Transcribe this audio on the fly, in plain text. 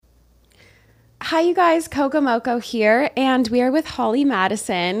Hi, you guys. Coco Moco here, and we are with Holly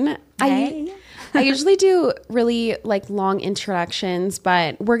Madison. Hey. I usually do really long introductions,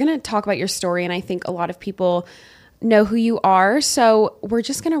 but we're going to talk about your story, and I think a lot of people know who you are, so we're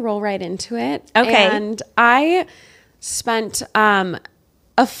just going to roll right into it. Okay. And I spent a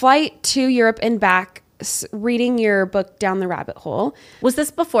flight to Europe and back reading your book Down the Rabbit Hole. Was this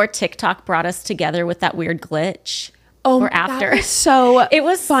before TikTok brought us together with that weird glitch? Oh, or after? That was so it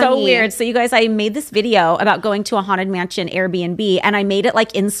was funny. So weird. So you guys, I made this video about going to a haunted mansion Airbnb, and I made it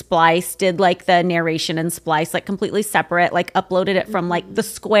in Splice, did the narration in Splice, completely separate, uploaded it from the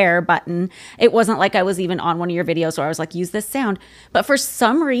square button. It wasn't I was even on one of your videos where I was use this sound. But for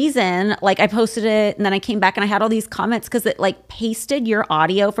some reason, I posted it and then I came back and I had all these comments because it pasted your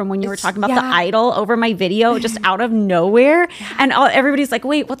audio from when you were talking about the idol over my video just out of nowhere. Yeah. And everybody's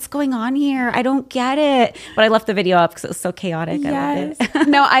wait, what's going on here? I don't get it. But I left the video up because it was so chaotic. Yes. I loved it.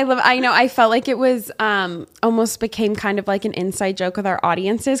 No, I know. I felt like it was almost became kind of an inside joke with our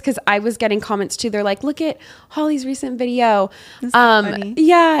audiences because I was getting comments too. They're look at Holly's recent video. That's so funny.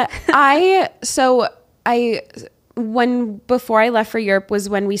 Yeah. Before I left for Europe was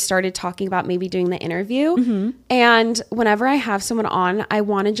when we started talking about maybe doing the interview. Mm-hmm. And whenever I have someone on, I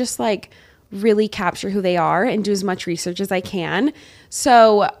want to just really capture who they are and do as much research as I can.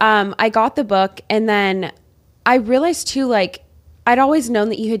 So I got the book, and then I realized too, I'd always known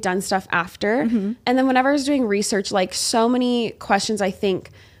that you had done stuff after. Mm-hmm. And then whenever I was doing research, so many questions I think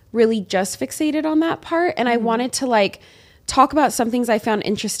really just fixated on that part. And I wanted to talk about some things I found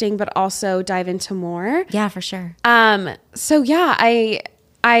interesting, but also dive into more. Yeah, for sure. So yeah, I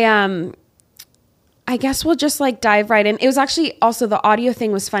guess we'll just dive right in. It was actually also the audio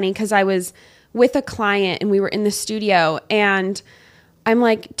thing was funny because I was with a client and we were in the studio and I'm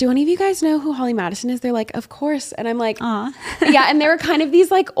do any of you guys know who Holly Madison is? They're of course. And I'm Aw. Yeah. And they were kind of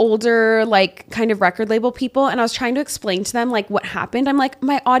these older, kind of record label people. And I was trying to explain to them what happened. I'm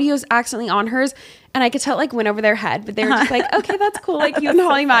my audio's accidentally on hers. And I could tell it went over their head, but they were just okay, that's cool. You and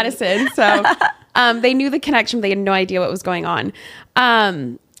Holly Madison. So they knew the connection, but they had no idea what was going on.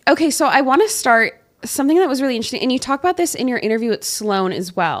 Okay. So I want to start something that was really interesting. And you talk about this in your interview at Sloan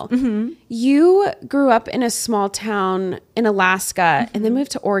as well. Mm-hmm. You grew up in a small town in Alaska and then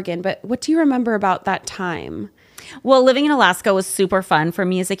moved to Oregon. But what do you remember about that time? Well, living in Alaska was super fun for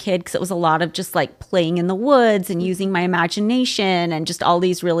me as a kid because it was a lot of just playing in the woods and using my imagination and just all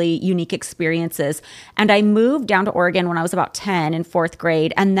these really unique experiences. And I moved down to Oregon when I was about 10 in fourth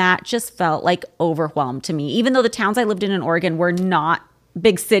grade. And that just felt overwhelmed to me, even though the towns I lived in Oregon were not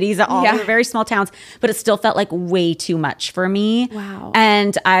big cities at all. Yeah. They were very small towns, but it still felt way too much for me. Wow.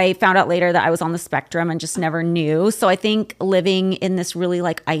 And I found out later that I was on the spectrum and just never knew. So I think living in this really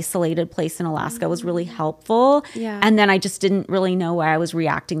isolated place in Alaska was really helpful. Yeah. And then I just didn't really know why I was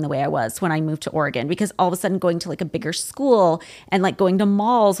reacting the way I was when I moved to Oregon, because all of a sudden going to a bigger school and going to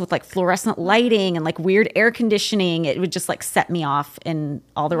malls with fluorescent lighting and weird air conditioning, it would just set me off in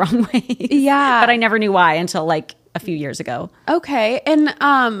all the wrong ways. Yeah. But I never knew why until a few years ago. Okay.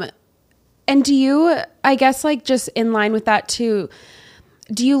 And do you, I guess just in line with that too,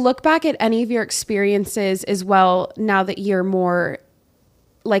 do you look back at any of your experiences as well now that you're more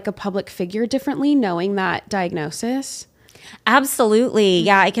a public figure differently, knowing that diagnosis? Absolutely.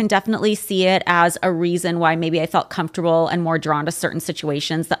 Yeah, I can definitely see it as a reason why maybe I felt comfortable and more drawn to certain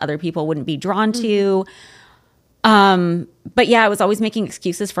situations that other people wouldn't be drawn to. But yeah, I was always making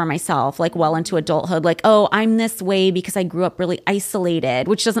excuses for myself, well into adulthood, oh, I'm this way because I grew up really isolated,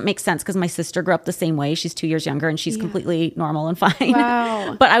 which doesn't make sense because my sister grew up the same way. She's 2 years younger and she's completely normal and fine.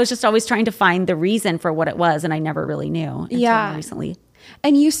 Wow. But I was just always trying to find the reason for what it was. And I never really knew until recently.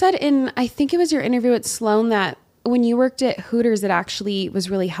 And you said I think it was your interview at Sloan that when you worked at Hooters, it actually was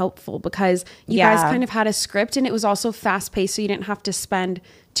really helpful because you guys kind of had a script and it was also fast paced. So you didn't have to spend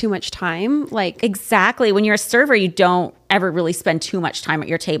too much time. Exactly. When you're a server, you don't ever really spend too much time at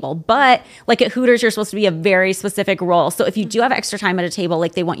your table. But at Hooters, you're supposed to be a very specific role. So if you do have extra time at a table,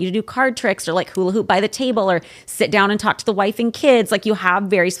 they want you to do card tricks or hula hoop by the table or sit down and talk to the wife and kids. You have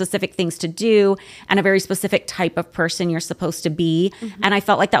very specific things to do and a very specific type of person you're supposed to be. Mm-hmm. And I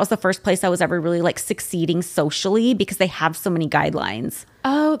felt that was the first place I was ever really succeeding socially because they have so many guidelines.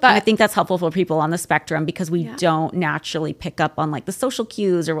 Oh, and I think that's helpful for people on the spectrum because we don't naturally pick up on the social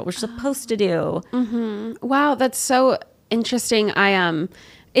cues or what we're supposed to do. Mm-hmm. Wow, that's so interesting.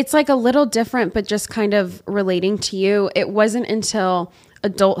 It's a little different, but just kind of relating to you. It wasn't until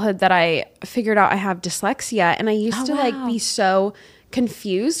adulthood that I figured out I have dyslexia, and I used to be so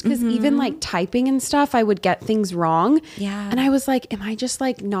confused because even typing and stuff, I would get things wrong. Yeah. And I was am I just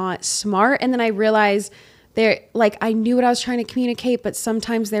not smart? And then I realized they're like, I knew what I was trying to communicate, but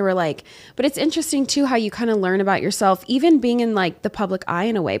sometimes they were like, but it's interesting too, how you kind of learn about yourself, even being in like the public eye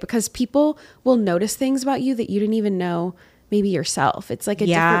in a way, because people will notice things about you that you didn't even know maybe yourself. It's like a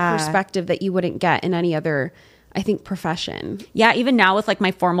different perspective that you wouldn't get in any other, I think, profession. Yeah, even now with like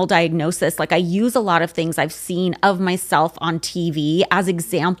my formal diagnosis, like I use a lot of things I've seen of myself on TV as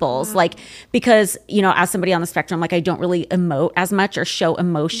examples, like because, you know, as somebody on the spectrum, like I don't really emote as much or show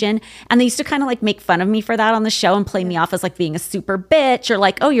emotion. And they used to kind of like make fun of me for that on the show and play me off as like being a super bitch, or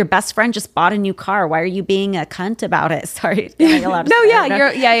like, oh, your best friend just bought a new car. Why are you being a cunt about it? Sorry.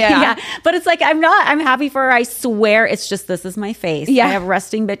 Yeah. But it's like, I'm happy for her. I swear it's just, this is my face. I have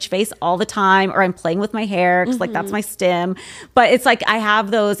resting bitch face all the time, or I'm playing with my hair. Like that's my stim. But it's like I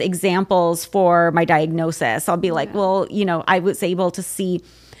have those examples for my diagnosis. I'll be like, well, you know, I was able to see,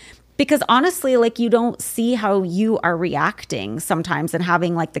 because honestly, like you don't see how you are reacting sometimes, and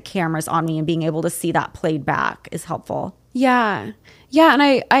having like the cameras on me and being able to see that played back is helpful. Yeah.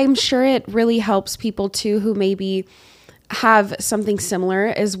 And I'm sure it really helps people too who maybe have something similar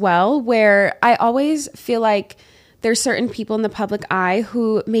as well, where I always feel like there's certain people in the public eye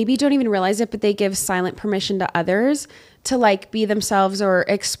who maybe don't even realize it, but they give silent permission to others to like be themselves or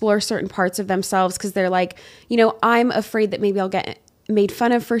explore certain parts of themselves, because they're like, you know, I'm afraid that maybe I'll get made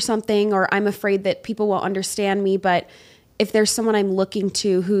fun of for something, or I'm afraid that people won't understand me. But if there's someone I'm looking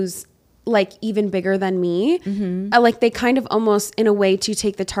to who's like even bigger than me, like they kind of almost in a way to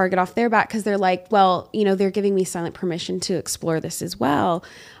take the target off their back, because they're like, well, you know, they're giving me silent permission to explore this as well.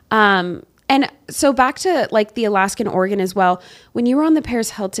 And so back to like the Alaskan Oregon as well, when you were on the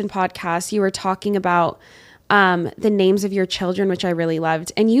Paris Hilton podcast, you were talking about the names of your children, which I really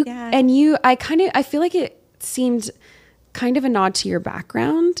loved. And I feel like it seemed kind of a nod to your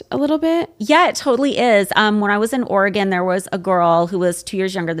background a little bit. Yeah, it totally is. When I was in Oregon, there was a girl who was 2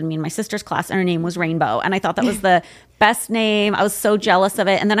 years younger than me in my sister's class, and her name was Rainbow. And I thought that was the best name. I was so jealous of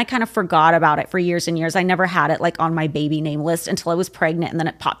it. And then I kind of forgot about it for years and years. I never had it like on my baby name list until I was pregnant. And then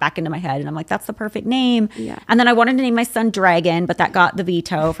it popped back into my head. And I'm like, that's the perfect name. Yeah. And then I wanted to name my son Dragon, but that got the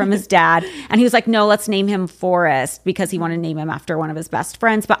veto from his dad. And he was like, no, let's name him Forest, because he wanted to name him after one of his best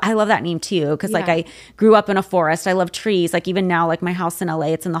friends. But I love that name too, because like I grew up in a forest. I love trees. Like even now, like my house in LA,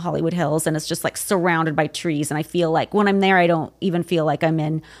 it's in the Hollywood Hills, and it's just like surrounded by trees. And I feel like when I'm there, I don't even feel like I'm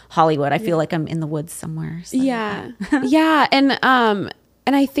in Hollywood. I feel like I'm in the woods somewhere. So. Yeah. Yeah. And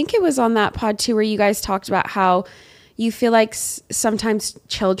I think it was on that pod too, where you guys talked about how you feel like sometimes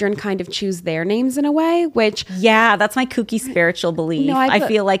children kind of choose their names in a way, which... Yeah, that's my kooky spiritual belief. No, I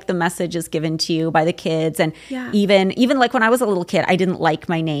feel like the message is given to you by the kids. And even like when I was a little kid, I didn't like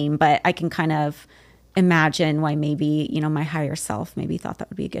my name, but I can kind of imagine why maybe, you know, my higher self maybe thought that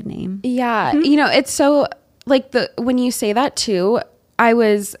would be a good name. Yeah. You know, it's so like when you say that too,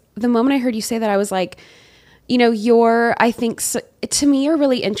 the moment I heard you say that, I was like, you know, I think to me, you're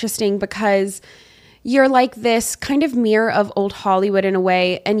really interesting, because you're like this kind of mirror of old Hollywood in a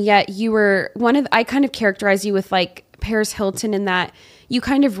way. And yet you were I kind of characterize you with like Paris Hilton, in that you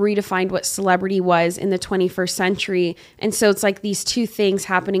kind of redefined what celebrity was in the 21st century. And so it's like these two things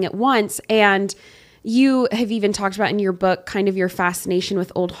happening at once. And you have even talked about in your book kind of your fascination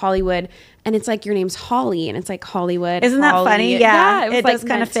with old Hollywood, and it's like your name's Holly, and it's like Hollywood. Isn't that funny? Yeah, it does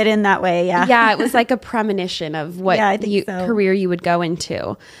kind of fit in that way. Yeah, it was like a premonition of what career you would go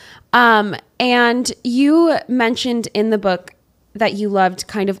into. And you mentioned in the book that you loved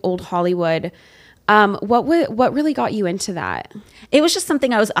kind of old Hollywood. What really got you into that? It was just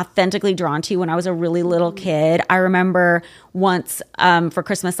something I was authentically drawn to when I was a really little kid. I remember once for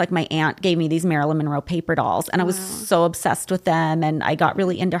Christmas, like my aunt gave me these Marilyn Monroe paper dolls, and I was so obsessed with them, and I got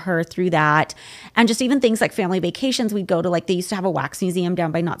really into her through that. And just even things like family vacations, we'd go to like, they used to have a wax museum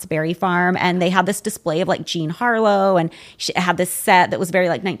down by Knott's Berry Farm, and they had this display of like Jean Harlow, and she had this set that was very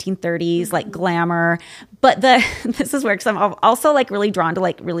like 1930s, like glamour. But this is weird, because I'm also like really drawn to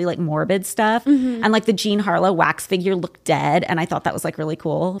like really like morbid stuff. And like the Jean Harlow wax figure looked dead, and I thought that was like really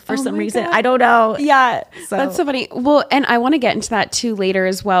cool for some reason. God. I don't know. Yeah, that's so funny. Well, and I want to get into that too later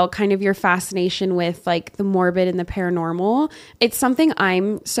as well, kind of your fascination with like the morbid and the paranormal. It's something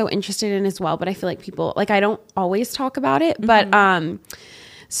I'm so interested in as well, but I feel like people, like I don't always talk about it. But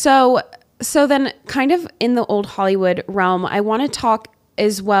so then kind of in the old Hollywood realm, I want to talk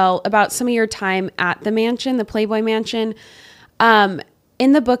as well about some of your time at the mansion, the Playboy Mansion.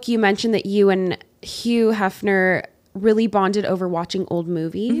 In the book, you mentioned that you and Hugh Hefner really bonded over watching old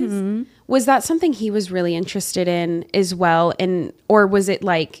movies. Was that something he was really interested in as well? And or was it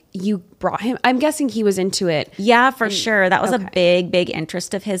like you brought him? I'm guessing he was into it. Yeah, for sure. That was a big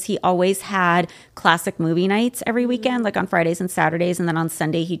interest of his. He always had classic movie nights every weekend, like on Fridays and Saturdays. And then on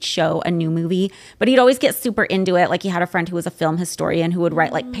Sunday, he'd show a new movie. But he'd always get super into it. Like he had a friend who was a film historian who would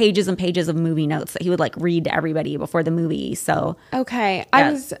write like pages and pages of movie notes that he would like read to everybody before the movie. So okay,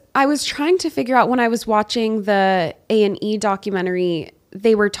 yeah. I was trying to figure out when I was watching the A&E documentary,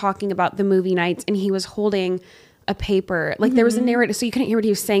 they were talking about the movie nights and he was holding a paper. Like there was a narrator, so you couldn't hear what he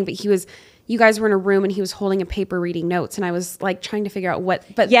was saying, but you guys were in a room and he was holding a paper reading notes. And I was like trying to figure out what,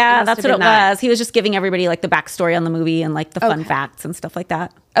 but yeah, that's what it was. He was just giving everybody like the backstory on the movie and like the fun facts and stuff like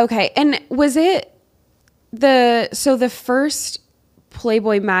that. Okay. And was it the first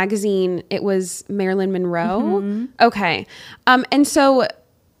Playboy magazine, it was Marilyn Monroe? Okay. And so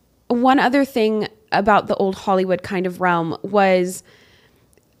one other thing about the old Hollywood kind of realm was,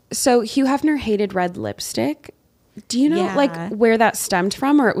 so Hugh Hefner hated red lipstick. Do you know like where that stemmed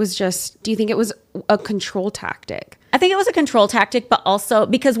from, or it was just, do you think it was a control tactic? I think it was a control tactic, but also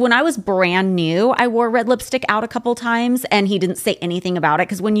because when I was brand new, I wore red lipstick out a couple times and he didn't say anything about it.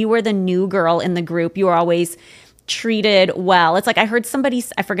 Because when you were the new girl in the group, you were always treated well. It's like I heard somebody,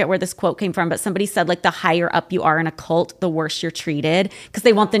 I forget where this quote came from, but somebody said like the higher up you are in a cult, the worse you're treated, because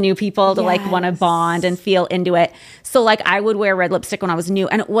they want the new people to like want to bond and feel into it. So like I would wear red lipstick when I was new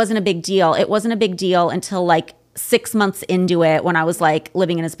and it wasn't a big deal. It wasn't a big deal until like 6 months into it when I was like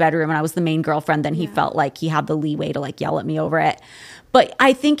living in his bedroom and I was the main girlfriend. Then he felt like he had the leeway to like yell at me over it. But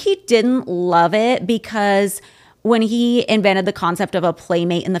I think he didn't love it because when he invented the concept of a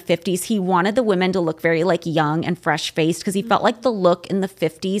playmate in the 50s, he wanted the women to look very like young and fresh faced because he felt like the look in the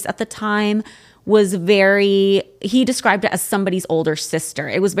 50s at the time was very, he described it as somebody's older sister.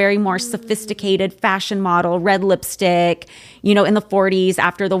 It was very more sophisticated, fashion model, red lipstick. You know, in the 40s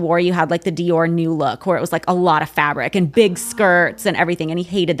after the war, you had like the Dior new look where it was like a lot of fabric and big skirts and everything. And he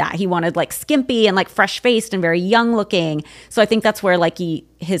hated that. He wanted like skimpy and like fresh faced and very young looking. So I think that's where like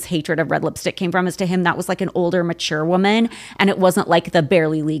his hatred of red lipstick came from, is to him that was like an older, mature woman. And it wasn't like the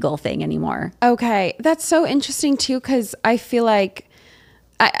barely legal thing anymore. Okay. That's so interesting too, because I feel like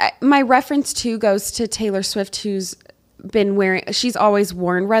my reference too goes to Taylor Swift, who's been wearing, she's always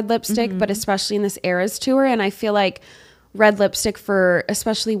worn red lipstick, but especially in this Eras tour. And I feel like red lipstick for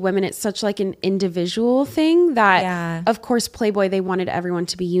especially women, it's such like an individual thing that of course Playboy, they wanted everyone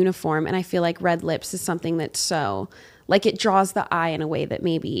to be uniform. And I feel like red lips is something that's so like it draws the eye in a way that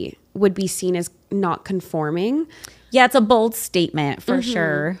maybe would be seen as not conforming. Yeah, it's a bold statement for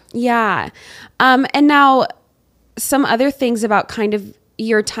sure. Yeah. And now some other things about kind of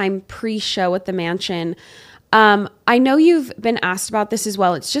your time pre-show at the mansion. I know you've been asked about this as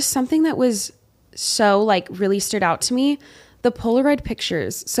well. It's just something that was so like really stood out to me. The Polaroid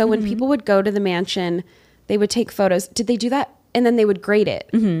pictures. So when people would go to the mansion, they would take photos. Did they do that? And then they would grade it.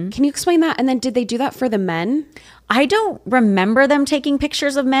 Can you explain that? And then did they do that for the men? I don't remember them taking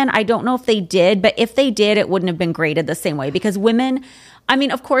pictures of men. I don't know if they did, but if they did, it wouldn't have been graded the same way because women, I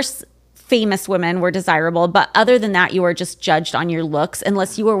mean, of course, famous women were desirable, but other than that, you were just judged on your looks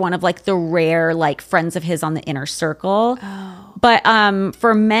unless you were one of like the rare like friends of his on the inner circle. But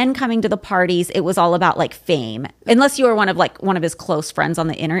for men coming to the parties, it was all about like fame, unless you were one of his close friends on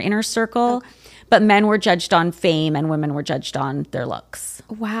the inner circle. But men were judged on fame and women were judged on their looks.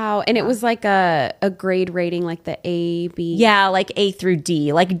 Wow. And it was like a grade rating, like the A, B. Yeah, like A through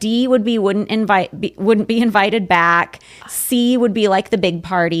D. Like D would be wouldn't be invited back. C would be like the big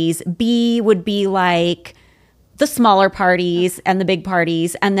parties. B would be like the smaller parties and the big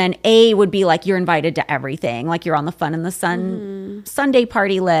parties. And then A would be like you're invited to everything. Like you're on the Fun in the Sun Sunday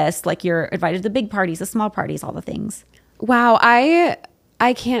party list. Like you're invited to the big parties, the small parties, all the things. Wow.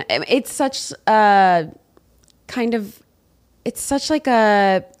 I can't, it's such a kind of, it's such like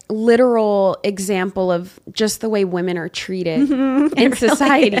a literal example of just the way women are treated in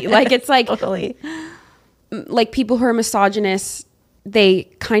society. Like it's like, totally. Like people who are misogynists, they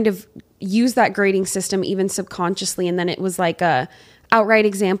kind of use that grading system even subconsciously. And then it was like a outright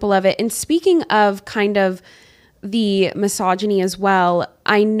example of it. And speaking of kind of the misogyny as well,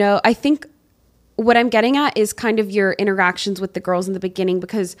 I think what I'm getting at is kind of your interactions with the girls in the beginning,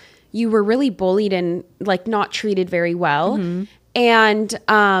 because you were really bullied and like not treated very well. And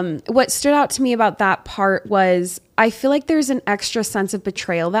what stood out to me about that part was I feel like there's an extra sense of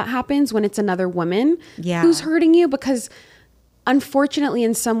betrayal that happens when it's another woman who's hurting you, because unfortunately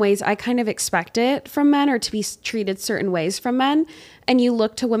in some ways I kind of expect it from men, or to be treated certain ways from men, and you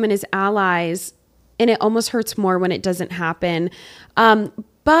look to women as allies and it almost hurts more when it doesn't happen.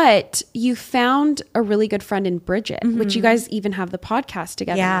 But you found a really good friend in Bridget, which you guys even have the podcast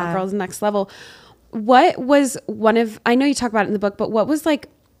together now, Girls Next Level. What was I know you talk about it in the book, but what was like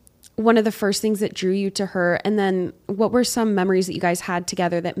one of the first things that drew you to her? And then what were some memories that you guys had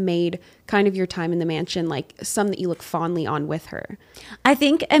together that made kind of your time in the mansion, like some that you look fondly on with her? I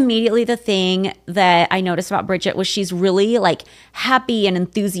think immediately the thing that I noticed about Bridget was she's really like happy and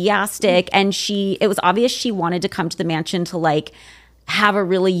enthusiastic. And it was obvious she wanted to come to the mansion to like have a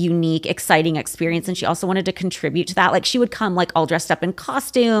really unique, exciting experience. And she also wanted to contribute to that. Like she would come like all dressed up in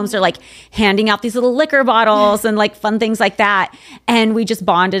costumes or like handing out these little liquor bottles and like fun things like that. And we just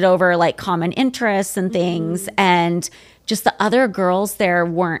bonded over like common interests and things. And just the other girls there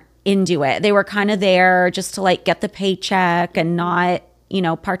weren't into it. They were kind of there just to like get the paycheck and not,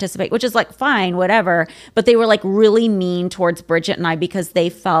 participate, which is like fine, whatever. But they were like really mean towards Bridget and I because they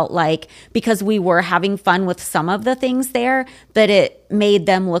felt like because we were having fun with some of the things there, that it made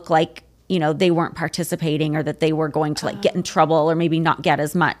them look like, they weren't participating or that they were going to like get in trouble or maybe not get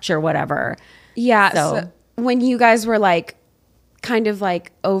as much or whatever. Yeah. So when you guys were like kind of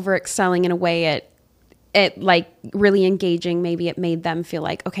like over excelling in a way at like really engaging, maybe it made them feel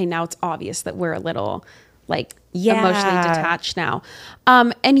like, okay, now it's obvious that we're a little like emotionally detached now.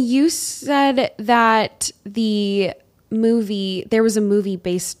 And you said that there was a movie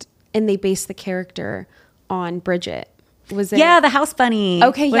they based the character on Bridget. Was it? Yeah, the House Bunny.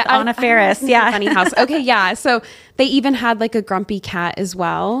 Okay, with Anna Faris. Yeah, Funny House. Okay, yeah. So they even had like a grumpy cat as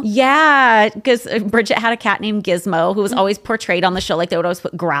well. Yeah, because Bridget had a cat named Gizmo who was always portrayed on the show. Like they would always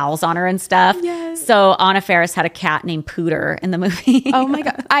put growls on her and stuff. Yes. So Anna Faris had a cat named Pooter in the movie. Oh my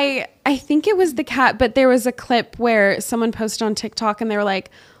God. I think it was the cat, but there was a clip where someone posted on TikTok and they were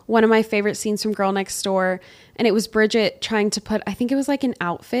like, one of my favorite scenes from Girl Next Door. And it was Bridget trying to put, I think it was like an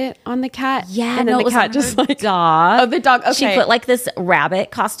outfit on the cat. Yeah. And then the cat just like, dog. Oh, the dog. Okay. She put like this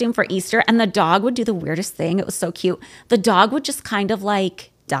rabbit costume for Easter and the dog would do the weirdest thing. It was so cute. The dog would just kind of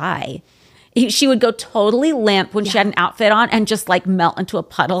like die. She would go totally limp when she had an outfit on and just like melt into a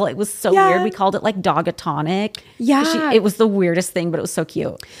puddle. It was so weird. We called it like dogatonic. Yeah. It was the weirdest thing, but it was so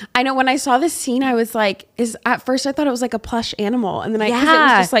cute. I know when I saw this scene, I was like, at first I thought it was like a plush animal. And then cause it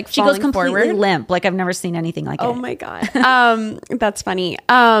was just like she goes completely forward. Limp. Like I've never seen anything like it. Oh my God. That's funny.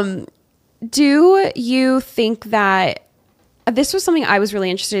 Do you think that this was something I was really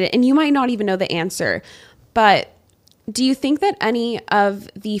interested in, and you might not even know the answer, but do you think that any of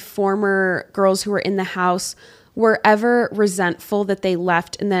the former girls who were in the house were ever resentful that they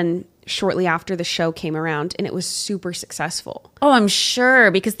left and then shortly after the show came around and it was super successful? Oh, I'm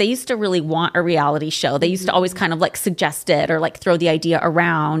sure, because they used to really want a reality show. They used to always kind of like suggest it or like throw the idea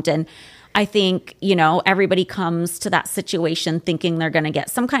around. And I think, everybody comes to that situation thinking they're going to get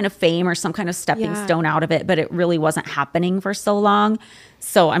some kind of fame or some kind of stepping stone out of it, but it really wasn't happening for so long.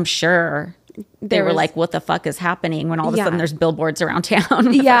 So I'm sure they were like, what the fuck is happening, when all of a sudden there's billboards around town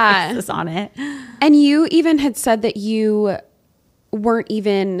with our faces on it. And you even had said that you weren't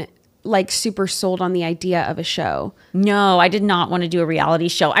even like super sold on the idea of a show. No, I did not want to do a reality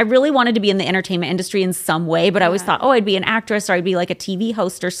show. I really wanted to be in the entertainment industry in some way, but I always thought, I'd be an actress or I'd be like a TV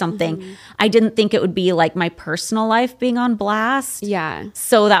host or something. I didn't think it would be like my personal life being on blast. Yeah.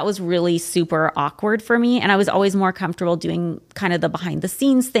 So that was really super awkward for me. And I was always more comfortable doing kind of the behind the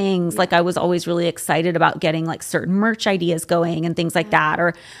scenes things. Like I was always really excited about getting like certain merch ideas going and things like that,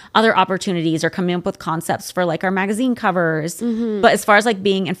 or other opportunities, or coming up with concepts for like our magazine covers. But as far as like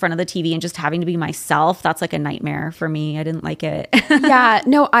being in front of the TV and just having to be myself, that's like a nightmare for me. I didn't like it. Yeah,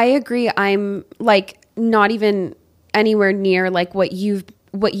 no, I agree. I'm like not even anywhere near like what you've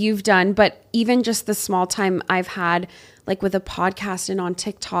done, but even just the small time I've had like with a podcast and on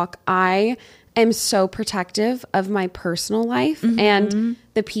TikTok, I am so protective of my personal life and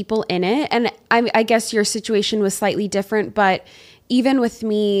the people in it. And I guess your situation was slightly different, but even with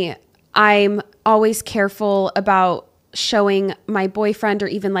me, I'm always careful about showing my boyfriend or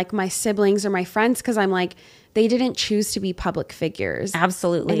even like my siblings or my friends, because I'm like, they didn't choose to be public figures.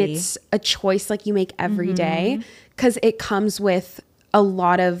 Absolutely. And it's a choice like you make every day, because it comes with a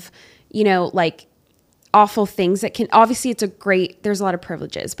lot of, like awful things that can, obviously there's a lot of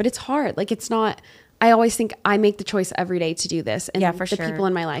privileges, but it's hard. Like it's not, I always think I make the choice every day to do this, and the people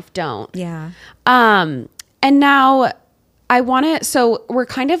in my life don't. Yeah. And now so we're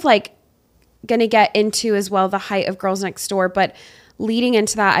kind of like going to get into as well the height of Girls Next Door, but leading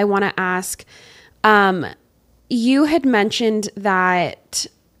into that, I want to ask, you had mentioned that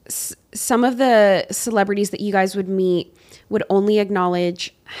some of the celebrities that you guys would meet would only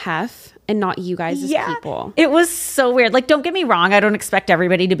acknowledge Hef and not you guys as people. It was so weird. Like, don't get me wrong. I don't expect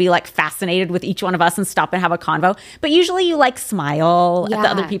everybody to be like fascinated with each one of us and stop and have a convo. But usually you like smile at the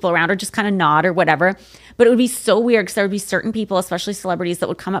other people around or just kind of nod or whatever. But it would be so weird because there would be certain people, especially celebrities, that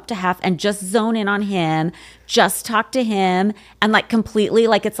would come up to Hef and just zone in on him, just talk to him, and like completely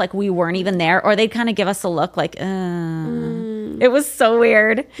like it's like we weren't even there. Or they'd kind of give us a look like, It was so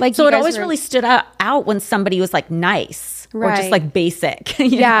weird. Like, so it always really stood out when somebody was like nice or just like basic.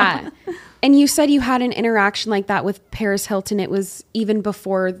 You know? And you said you had an interaction like that with Paris Hilton. It was even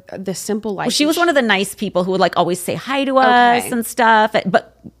before the Simple Life. Well, she was one of the nice people who would like always say hi to us and stuff.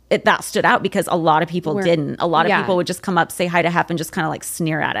 But that stood out because a lot of people didn't. A lot of people would just come up, say hi to Hef, and just kind of like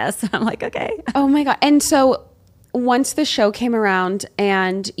sneer at us. I'm like, okay. Oh my God. And so once the show came around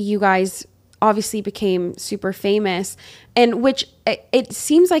and you guys obviously became super famous, and which it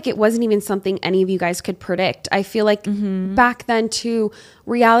seems like it wasn't even something any of you guys could predict. I feel like back then too,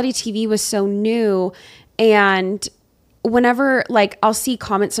 reality TV was so new, and whenever like I'll see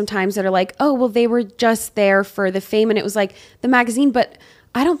comments sometimes that are like, oh, well, they were just there for the fame and it was like the magazine, but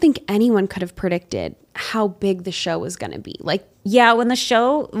I don't think anyone could have predicted how big the show was going to be. Like, yeah, when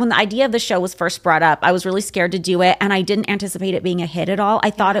the idea of the show was first brought up, I was really scared to do it, and I didn't anticipate it being a hit at all. I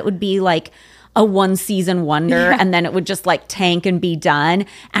thought it would be like a one season wonder and then it would just like tank and be done.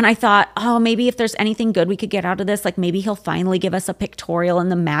 And I thought, oh, maybe if there's anything good we could get out of this, like maybe he'll finally give us a pictorial in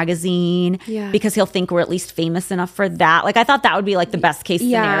the magazine because he'll think we're at least famous enough for that. Like, I thought that would be like the best case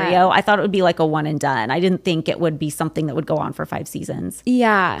scenario. I thought it would be like a one and done. I didn't think it would be something that would go on for 5 seasons.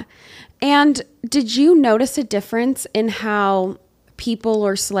 Yeah. And did you notice a difference in how people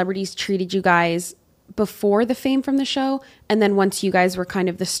or celebrities treated you guys before the fame from the show, and then once you guys were kind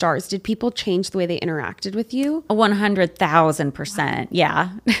of the stars? Did people change the way they interacted with you? 100,000%. Yeah.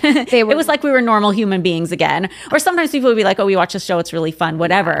 It was like we were normal human beings again. Or sometimes people would be like, oh, we watch the show, it's really fun,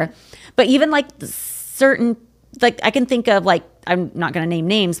 whatever. But even like certain, like I can think of like, I'm not going to name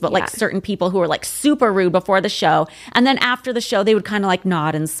names, but like certain people who were like super rude before the show. And then after the show, they would kind of like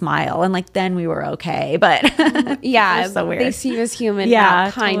nod and smile. And like, then we were okay. But so weird. They see you as human. Yeah,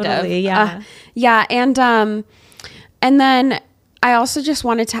 kind totally, of. Yeah. And then I also just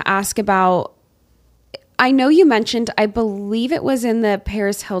wanted to ask about, I know you mentioned, I believe it was in the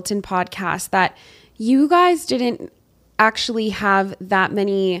Paris Hilton podcast, that you guys didn't actually have that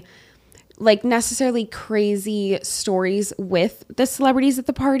many like necessarily crazy stories with the celebrities at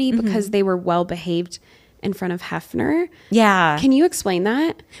the party because they were well behaved in front of Hefner. Yeah. Can you explain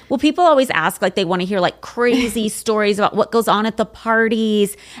that? Well, people always ask, like, they want to hear like crazy stories about what goes on at the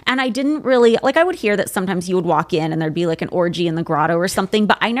parties. And I didn't really, like, I would hear that sometimes you would walk in and there'd be like an orgy in the grotto or something,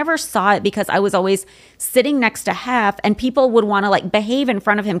 but I never saw it because I was always sitting next to Hef and people would want to like behave in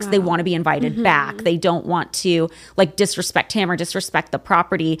front of him because they want to be invited back. They don't want to like disrespect him or disrespect the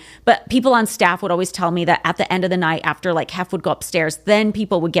property. But people on staff would always tell me that at the end of the night, after like Hef would go upstairs, then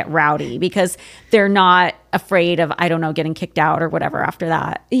people would get rowdy because they're not afraid of, I don't know, getting kicked out or whatever after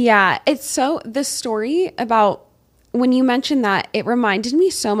that. Yeah. It's so, the story about when you mentioned that, it reminded me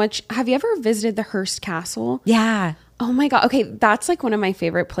so much. Have you ever visited the Hearst Castle? Yeah. Oh my God. Okay. That's like one of my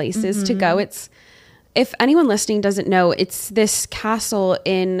favorite places to go. It's, if anyone listening doesn't know, it's this castle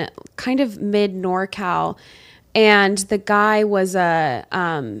in kind of mid NorCal. And the guy was a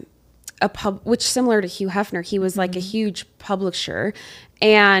which similar to Hugh Hefner, he was like a huge publisher.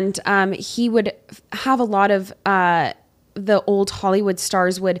 And he would have a lot of the old Hollywood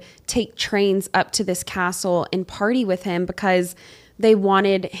stars would take trains up to this castle and party with him because they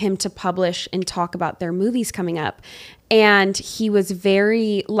wanted him to publish and talk about their movies coming up. And he was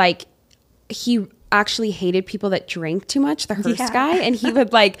very like, he actually hated people that drank too much, the Hearst guy, and he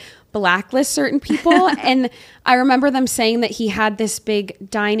would like blacklist certain people. And I remember them saying that he had this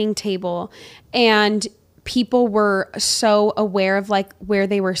big dining table and people were so aware of like where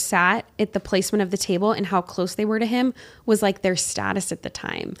they were sat at the placement of the table and how close they were to him was like their status at the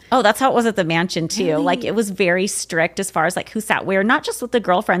time. Oh, that's how it was at the mansion too. Really? Like it was very strict as far as like who sat where, not just with the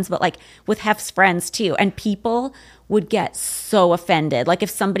girlfriends, but like with Hef's friends too. And people would get so offended. Like if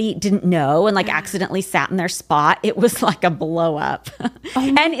somebody didn't know and like accidentally sat in their spot, it was like a blow up.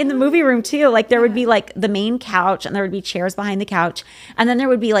 And in the movie room too, like there would be like the main couch and there would be chairs behind the couch. And then there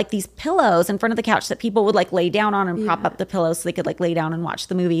would be like these pillows in front of the couch that people would like lay down on and prop up the pillows so they could like lay down and watch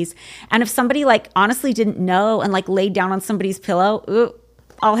the movies. And if somebody like honestly didn't know and like laid down on somebody's pillow, ooh,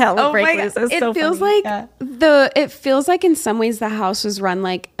 all hell would break loose. It feels funny. Like it feels like in some ways the house was run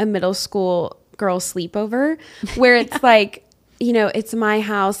like a middle school girl sleepover where it's like, you know, it's my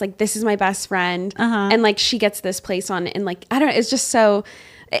house, like this is my best friend and like she gets this place on, and like I don't know, it's just so,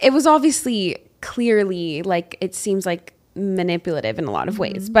 it was obviously clearly like, it seems like manipulative in a lot of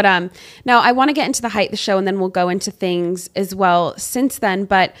ways. But now I want to get into the height of the show, and then we'll go into things as well since then.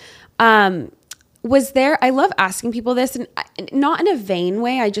 But was there, I love asking people this, and not in a vain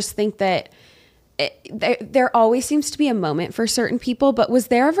way. I just think that there always seems to be a moment for certain people, but was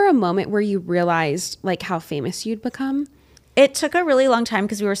there ever a moment where you realized like how famous you'd become? It took a really long time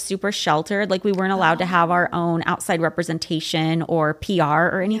because we were super sheltered. Like we weren't allowed to have our own outside representation or PR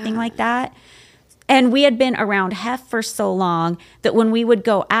or anything like that. And we had been around Hef for so long that when we would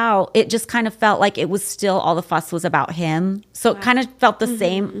go out, it just kind of felt like it was still all the fuss was about him. So it kind of felt the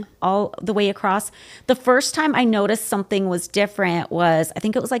same all the way across. The first time I noticed something was different was, I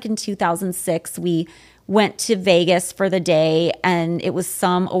think it was like in 2006, we went to Vegas for the day, and it was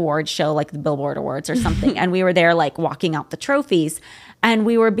some award show, like the Billboard Awards or something. And we were there like walking out the trophies, and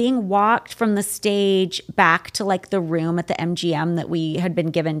we were being walked from the stage back to like the room at the MGM that we had been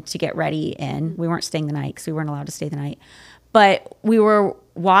given to get ready in. We weren't staying the night because we weren't allowed to stay the night. But we were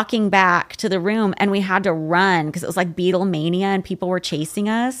walking back to the room, and we had to run because it was like Beatlemania and people were chasing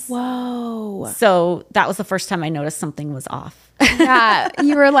us. Whoa. So that was the first time I noticed something was off. Yeah.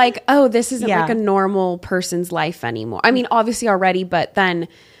 You were like, oh, this isn't like a normal person's life anymore. I mean, obviously already, but then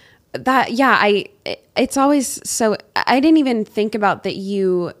that, it's always so, I didn't even think about that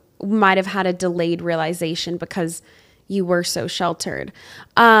you might have had a delayed realization because you were so sheltered.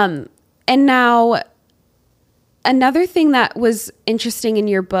 And now another thing that was interesting in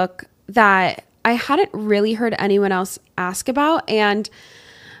your book that I hadn't really heard anyone else ask about, and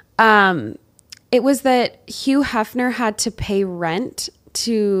it was that Hugh Hefner had to pay rent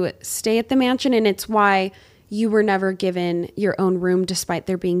to stay at the mansion, and it's why you were never given your own room despite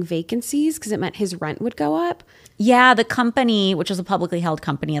there being vacancies, because it meant his rent would go up. Yeah, the company, which was a publicly held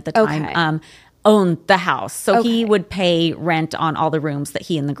company at the time, owned the house. So he would pay rent on all the rooms that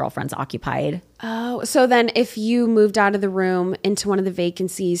he and the girlfriends occupied. Oh, so then if you moved out of the room into one of the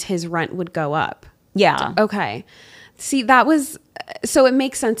vacancies, his rent would go up. Yeah. Okay. See, that was, so it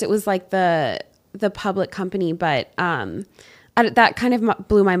makes sense. It was like the public company, but that kind of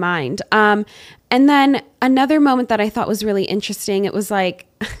blew my mind. And then another moment that I thought was really interesting, it was like,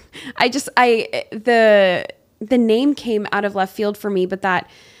 the name came out of left field for me, but that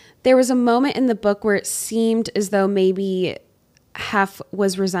there was a moment in the book where it seemed as though maybe Hef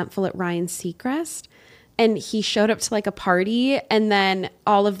was resentful at Ryan Seacrest, and he showed up to like a party, and then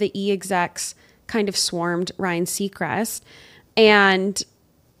all of the execs kind of swarmed Ryan Seacrest, and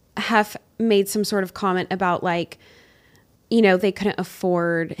Hef made some sort of comment about like, you know, they couldn't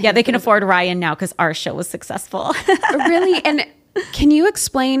afford him. Yeah, they can afford Ryan now because our show was successful. Really? And can you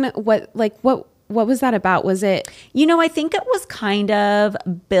explain what was that about? Was it? You know, I think it was kind of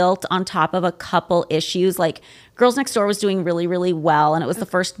built on top of a couple issues. Like Girls Next Door was doing really, really well, and it was the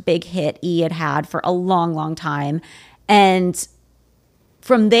first big hit E had had for a long, long time. And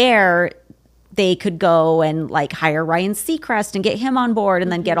from there, they could go and like hire Ryan Seacrest and get him on board,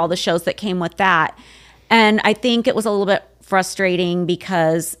 and then get all the shows that came with that. And I think it was a little bit frustrating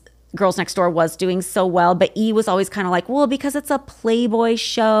because Girls Next Door was doing so well, but E was always kind of like, well, because it's a Playboy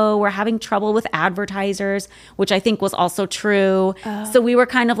show, we're having trouble with advertisers, which I think was also true. So we were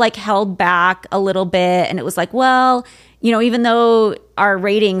kind of like held back a little bit, and it was like, well, you know, even though our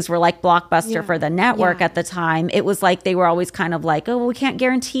ratings were like blockbuster for the network at the time, it was like they were always kind of like, oh, well, we can't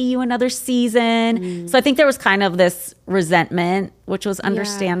guarantee you another season. So I think there was kind of this resentment, which was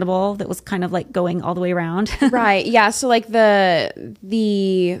understandable, that was kind of like going all the way around. Right. Yeah. So like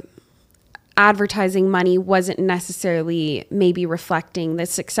the advertising money wasn't necessarily maybe reflecting the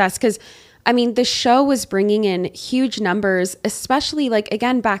success, because I mean the show was bringing in huge numbers, especially like,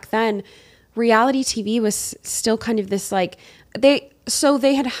 again, back then reality TV was still kind of this like they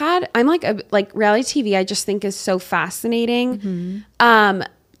had I'm like reality TV I just think is so fascinating.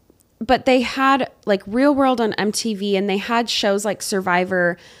 But they had like Real World on MTV, and they had shows like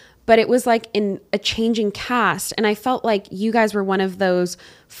Survivor, but it was like in a changing cast. And I felt like you guys were one of those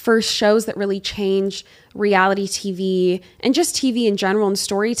first shows that really changed reality TV and just TV in general and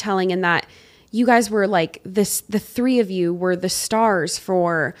storytelling, and that you guys were like the three of you were the stars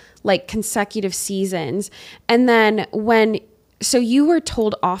for like consecutive seasons. And then so you were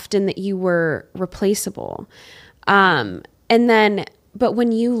told often that you were replaceable. But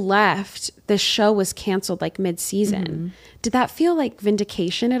when you left, the show was canceled like mid-season. Did that feel like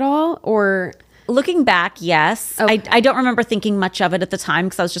vindication at all? Or looking back, yes. Okay. I don't remember thinking much of it at the time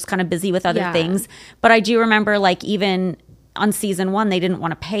because I was just kind of busy with other things. But I do remember like even on season 1, they didn't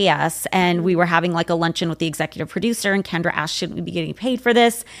want to pay us. And we were having like a luncheon with the executive producer, and Kendra asked, shouldn't we be getting paid for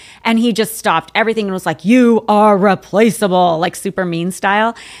this? And he just stopped everything and was like, you are replaceable, like super mean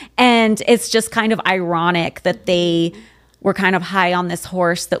style. And it's just kind of ironic that they were kind of high on this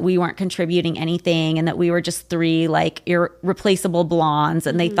horse that we weren't contributing anything and that we were just 3 like irreplaceable blondes,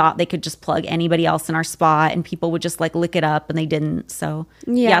 and they thought they could just plug anybody else in our spot and people would just like lick it up, and they didn't. So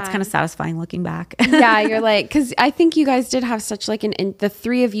yeah, it's kind of satisfying looking back. Yeah, you're like, because I think you guys did have such like the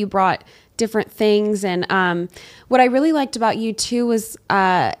 3 of you brought different things. And what I really liked about you too was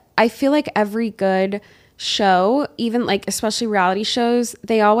I feel like every good show, even like especially reality shows,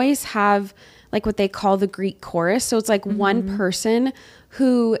 they always have like what they call the Greek chorus. So it's like one person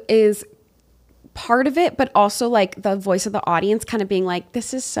who is part of it, but also like the voice of the audience kind of being like,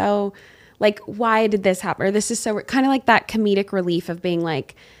 this is so like, why did this happen? Or this is so kind of like that comedic relief of being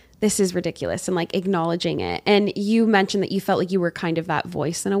like, this is ridiculous, and like acknowledging it. And you mentioned that you felt like you were kind of that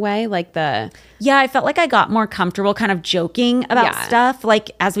voice in a way, like yeah, I felt like I got more comfortable kind of joking about stuff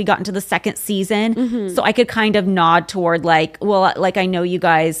like as we got into the second season. So I could kind of nod toward like, well, like I know you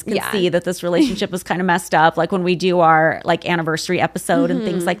guys can see that this relationship was kind of messed up, like when we do our like anniversary episode and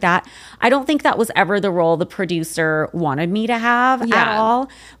things like that. I don't think that was ever the role the producer wanted me to have at all,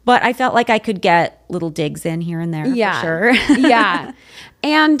 but I felt like I could get little digs in here and there for sure. Yeah.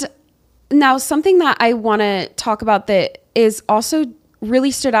 And now something that I want to talk about that is also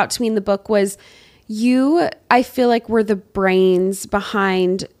really stood out to me in the book was you, I feel like, were the brains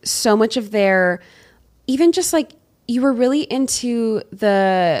behind so much of their, even just like you were really into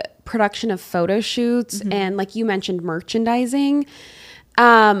the production of photo shoots and like you mentioned merchandising.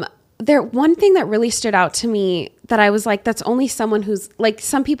 One thing that really stood out to me that I was like, that's only someone who's like,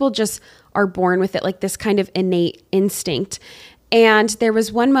 some people just are born with it, like this kind of innate instinct. And there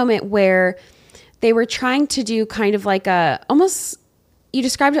was one moment where they were trying to do kind of like you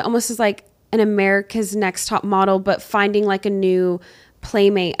described it almost as like an America's Next Top Model, but finding like a new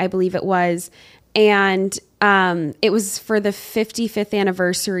playmate, I believe it was. And it was for the 55th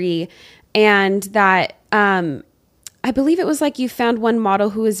anniversary. And that, I believe it was like you found one model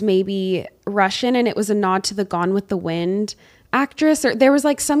who was maybe Russian, and it was a nod to the Gone with the Wind actress, or there was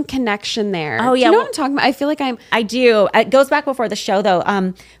like some connection there. Oh yeah. Do you know what I'm talking about? I feel like I do. It goes back before the show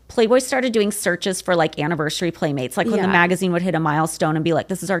though. Playboy started doing searches for like anniversary playmates. Like when the magazine would hit a milestone and be like,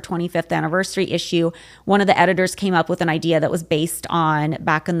 this is our 25th anniversary issue. One of the editors came up with an idea that was based on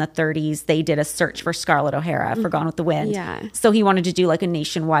back in the 30s. They did a search for Scarlett O'Hara for Gone with the Wind. Yeah. So he wanted to do like a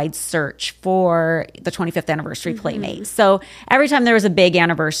nationwide search for the 25th anniversary playmate. So every time there was a big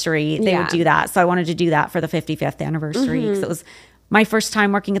anniversary, they would do that. So I wanted to do that for the 55th anniversary because it was my first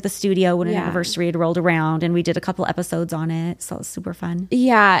time working at the studio when an anniversary had rolled around, and we did a couple episodes on it. So it was super fun.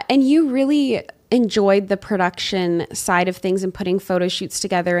 Yeah. And you really enjoyed the production side of things and putting photo shoots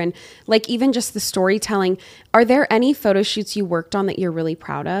together and like even just the storytelling. Are there any photo shoots you worked on that you're really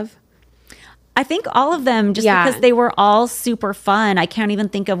proud of? I think all of them, just because they were all super fun. I can't even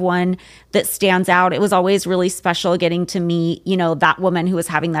think of one that stands out. It was always really special getting to meet, you know, that woman who was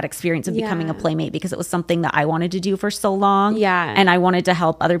having that experience of becoming a playmate, because it was something that I wanted to do for so long. Yeah. And I wanted to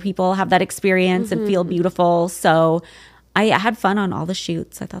help other people have that experience and feel beautiful. So I had fun on all the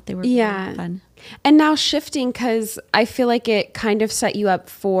shoots. I thought they were really fun. And now shifting, because I feel like it kind of set you up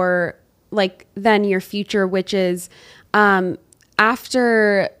for like then your future, which is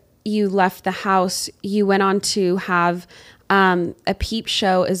after you left the house, you went on to have a peep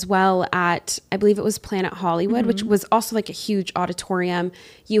show as well at, I believe it was Planet Hollywood, which was also like a huge auditorium.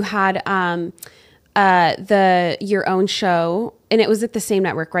 You had your own show, and it was at the same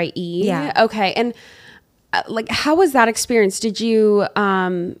network, right? E? Yeah. Okay. And like, how was that experience? Did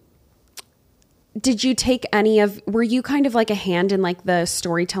you take were you kind of like a hand in like the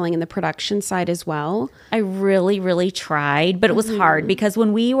storytelling and the production side as well? I really, really tried, but it was hard because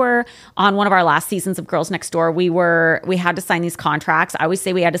when we were on one of our last seasons of Girls Next Door, we had to sign these contracts. I always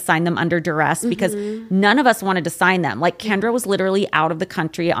say we had to sign them under duress because none of us wanted to sign them. Like Kendra was literally out of the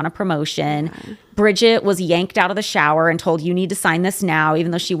country on a promotion. Yeah. Bridget was yanked out of the shower and told, you need to sign this now,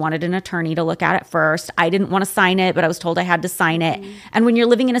 even though she wanted an attorney to look at it first. I didn't want to sign it, but I was told I had to sign it. And when you're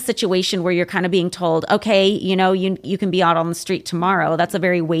living in a situation where you're kind of being told, okay, you know, you can be out on the street tomorrow, that's a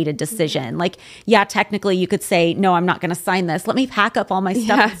very weighted decision. Like, yeah, technically you could say, no, I'm not going to sign this. Let me pack up all my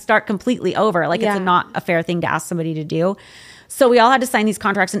stuff and start completely over. Like, it's not a fair thing to ask somebody to do. So we all had to sign these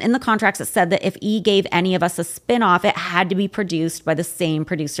contracts. And in the contracts, it said that if E gave any of us a spinoff, it had to be produced by the same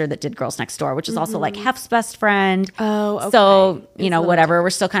producer that did Girls Next Door, which is also like Hef's best friend. Oh, okay. So, you know, whatever.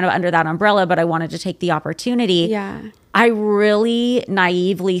 We're still kind of under that umbrella, but I wanted to take the opportunity. Yeah. I really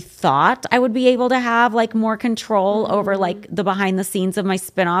naively thought I would be able to have like more control over like the behind the scenes of my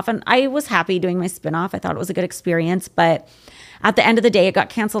spinoff. And I was happy doing my spinoff. I thought it was a good experience, but at the end of the day, it got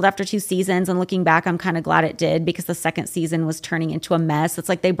canceled after 2 seasons. And looking back, I'm kind of glad it did, because the second season was turning into a mess. It's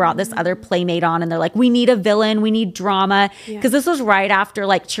like they brought this other playmate on and they're like, we need a villain. We need drama. Because this was right after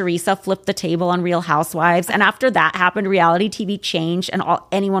like Teresa flipped the table on Real Housewives. And after that happened, reality TV changed and all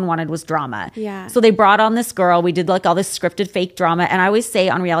anyone wanted was drama. Yeah. So they brought on this girl. We did like all this scripted fake drama. And I always say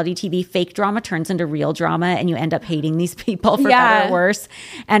on reality TV, fake drama turns into real drama and you end up hating these people for better or worse.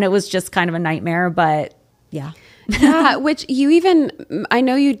 And it was just kind of a nightmare. But yeah. Yeah, which you even, I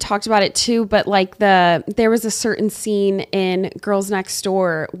know you talked about it too, but like there was a certain scene in Girls Next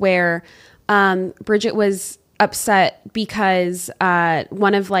Door where Bridget was upset because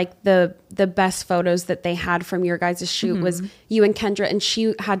one of like the best photos that they had from your guys' shoot was you and Kendra, and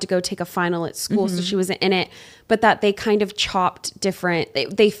she had to go take a final at school, so she wasn't in it, but that they kind of chopped different,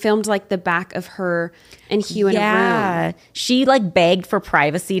 they filmed like the back of her and Hugh in a room. She like begged for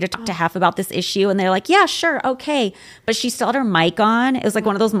privacy to talk to Hef about this issue, and they're like, yeah, sure, okay, but she still had her mic on. It was like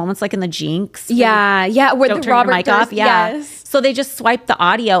one of those moments like in the Jinx, where the Robert mic off. So they just swiped the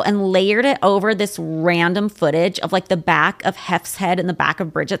audio and layered it over this random footage of like the back of Hef's head and the back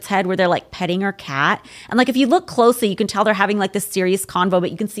of Bridget's head where they're like petting her cat. And like if you look closely, you can tell they're having like this serious convo,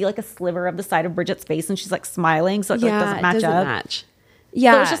 but you can see like a sliver of the side of Bridget's face and she's like smiling, so it like doesn't match up.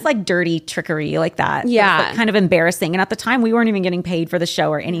 Yeah. So it was just like dirty trickery like that. Yeah. It was, like, kind of embarrassing. And at the time we weren't even getting paid for the show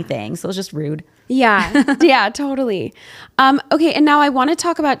or anything. So it was just rude. Yeah. Yeah, totally. Okay. And now I want to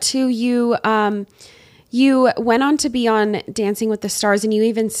talk about too, you went on to be on Dancing with the Stars, and you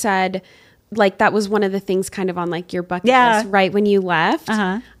even said like that was one of the things kind of on like your bucket list right when you left.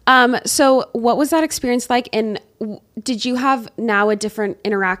 So what was that experience like? And did you have now a different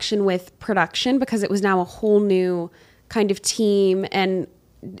interaction with production because it was now a whole new kind of team? And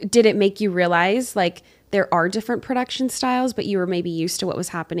did it make you realize like there are different production styles, but you were maybe used to what was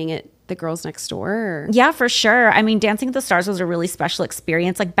happening at the Girls Next Door? Or? Yeah, for sure. I mean, Dancing with the Stars was a really special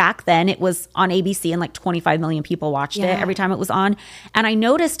experience. Like back then it was on ABC and like 25 million people watched it every time it was on. And I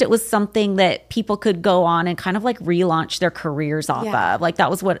noticed it was something that people could go on and kind of like relaunch their careers off of. Like that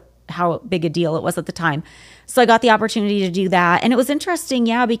was how big a deal it was at the time. So I got the opportunity to do that. And it was interesting,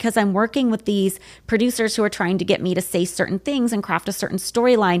 because I'm working with these producers who are trying to get me to say certain things and craft a certain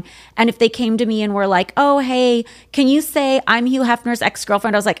storyline. And if they came to me and were like, oh, hey, can you say I'm Hugh Hefner's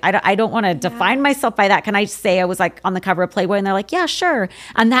ex-girlfriend? I was like, I don't want to define myself by that. Can I say I was like on the cover of Playboy? And they're like, yeah, sure.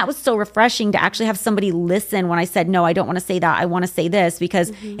 And that was so refreshing to actually have somebody listen when I said, no, I don't want to say that. I want to say this. Because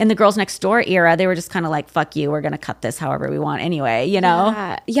in the Girls Next Door era, they were just kind of like, fuck you, we're going to cut this however we want anyway, you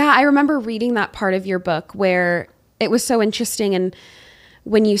know? Yeah, I remember reading that part of your book where it was so interesting. And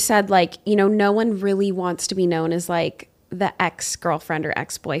when you said like, no one really wants to be known as like the ex-girlfriend or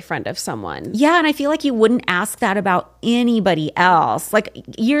ex-boyfriend of someone. Yeah. And I feel like you wouldn't ask that about anybody else. Like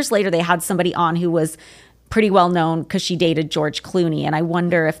years later, they had somebody on who was pretty well known because she dated George Clooney. And I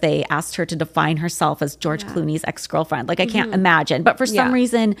wonder if they asked her to define herself as George Clooney's ex-girlfriend. Like I can't imagine. But for some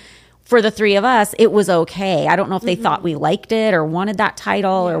reason, for the three of us, it was okay. I don't know if they thought we liked it or wanted that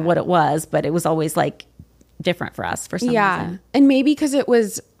title or what it was, but it was always like different for us for some reason. And maybe because it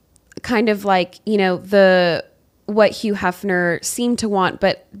was kind of like, what Hugh Hefner seemed to want,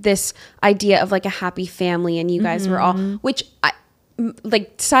 but this idea of like a happy family, and you guys were all, which I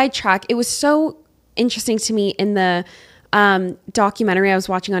like sidetrack. It was so interesting to me in the documentary I was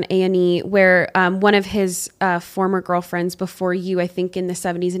watching on A&E where one of his former girlfriends before you, I think in the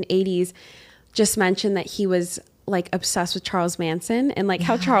 70s and 80s, just mentioned that he was like obsessed with Charles Manson, and like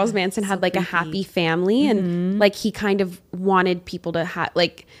how Charles Manson had like a happy family, and like he kind of wanted people to have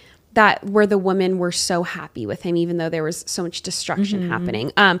like that, where the women were so happy with him even though there was so much destruction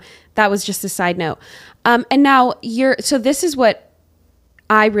happening. That was just a side note. And now so this is what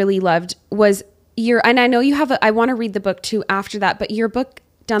I really loved was and I know you have I want to read the book too after that, but your book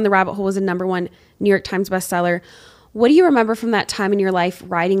Down the Rabbit Hole was a #1 New York Times bestseller. What do you remember from that time in your life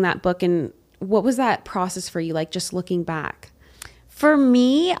writing that book, and what was that process for you, like just looking back? For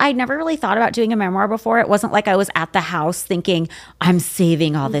me, I never really thought about doing a memoir before. It wasn't like I was at the house thinking, I'm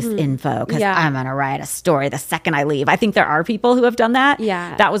saving all this info because I'm going to write a story the second I leave. I think there are people who have done that.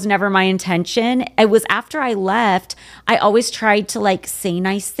 Yeah. That was never my intention. It was after I left, I always tried to like say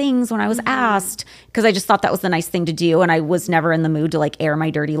nice things when I was asked, because I just thought that was the nice thing to do. And I was never in the mood to like air my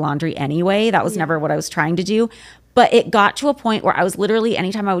dirty laundry anyway. That was never what I was trying to do. But it got to a point where I was literally,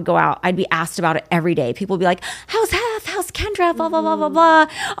 anytime I would go out, I'd be asked about it every day. People would be like, how's Hef? How's Miss Kendra, blah, blah, blah, blah, blah.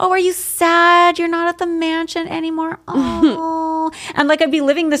 Oh, are you sad? You're not at the mansion anymore. Oh. And like, I'd be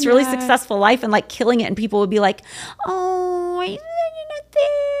living this really successful life and like killing it. And people would be like, oh, you're not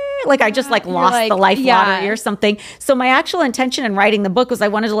there. Like, I just like lost the life lottery or something. So my actual intention in writing the book was I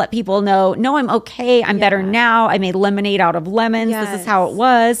wanted to let people know, no, I'm okay. I'm better now. I made lemonade out of lemons. This is how it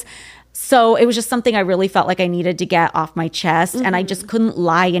was. So it was just something I really felt like I needed to get off my chest. And I just couldn't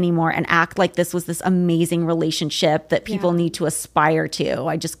lie anymore and act like this was this amazing relationship that people need to aspire to.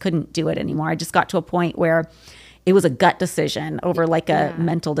 I just couldn't do it anymore. I just got to a point where it was a gut decision over like a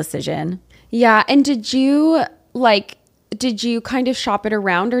mental decision. Yeah. And did you kind of shop it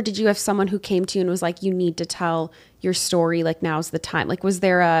around, or did you have someone who came to you and was like, you need to tell your story, like now's the time? Like, was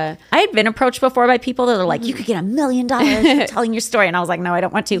there I had been approached before by people that are like, you could get $1 million for telling your story. And I was like, no, I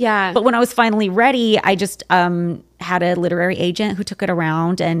don't want to. Yeah. But when I was finally ready, I just had a literary agent who took it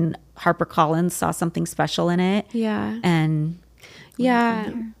around, and HarperCollins saw something special in it. Yeah. And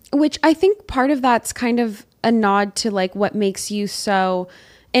which I think part of that's kind of a nod to like what makes you so,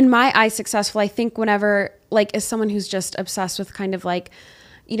 in my eyes, successful. I think whenever, like, as someone who's just obsessed with kind of like,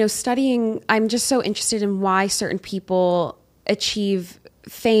 you know, studying, I'm just so interested in why certain people achieve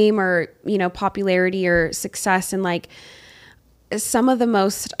fame or, you know, popularity or success. And like, some of the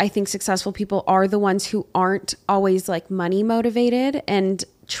most, I think, successful people are the ones who aren't always like money motivated and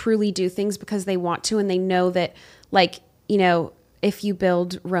truly do things because they want to. And they know that, like, you know, if you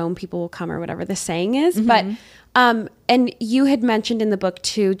build Rome, people will come, or whatever the saying is. But, and you had mentioned in the book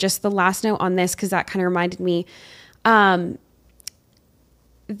too, just the last note on this, because that kind of reminded me,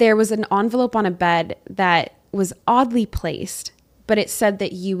 there was an envelope on a bed that was oddly placed, but it said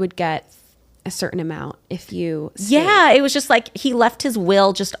that you would get a certain amount if you stayed. Yeah, it was just like he left his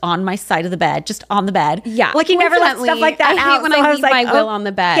will just on my side of the bed, just on the bed. Yeah, like he never left stuff like that I hate when I leave like, my will on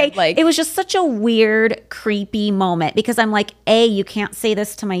the bed. Okay. Like, it was just such a weird, creepy moment because I'm like, A, you can't say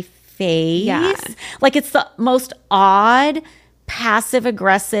this to my face. Yeah. Like, it's the most odd, passive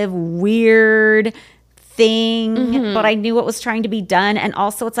aggressive, weird thing, but I knew what was trying to be done. And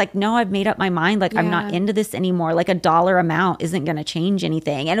also it's like, no, I've made up my mind. Like, I'm not into this anymore. Like, a dollar amount isn't going to change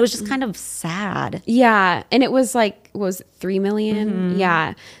anything. And it was just kind of sad. Yeah. And it was like, was 3 million?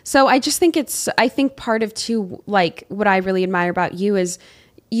 Yeah. So I just think I think part of too, like, what I really admire about you is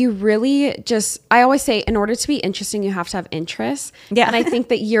you really just, I always say, in order to be interesting, you have to have interests. Yeah. And I think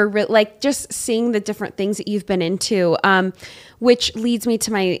that you're like just seeing the different things that you've been into, which leads me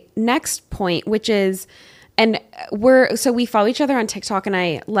to my next point, which is, and we follow each other on TikTok, and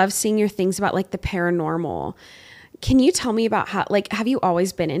I love seeing your things about like the paranormal. Can you tell me about how, like, have you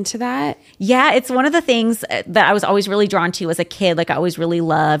always been into that? Yeah, it's one of the things that I was always really drawn to as a kid. Like, I always really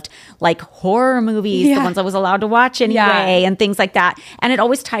loved like horror movies, the ones I was allowed to watch anyway, and things like that. And it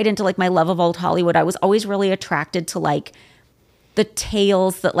always tied into like my love of old Hollywood. I was always really attracted to like the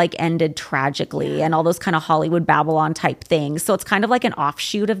tales that like ended tragically and all those kind of Hollywood Babylon type things. So it's kind of like an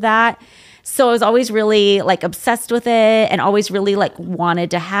offshoot of that. So I was always really like obsessed with it and always really like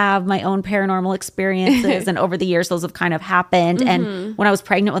wanted to have my own paranormal experiences. And over the years, those have kind of happened. And when I was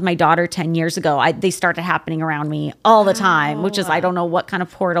pregnant with my daughter 10 years ago, they started happening around me all the time, which is, I don't know what kind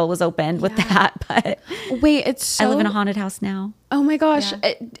of portal was opened with that. But wait, I live in a haunted house now. Oh my gosh.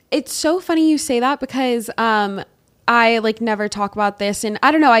 Yeah. It's so funny you say that because I like never talk about this. And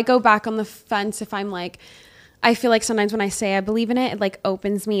I don't know, I go back on the fence if I'm like, I feel like sometimes when I say I believe in it, it like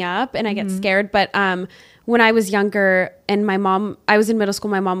opens me up and I get scared. But when I was younger and I was in middle school,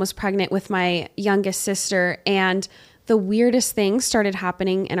 my mom was pregnant with my youngest sister, and the weirdest things started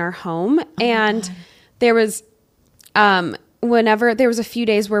happening in our home. There was, whenever there was a few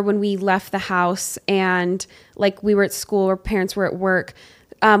days where when we left the house and like we were at school or parents were at work,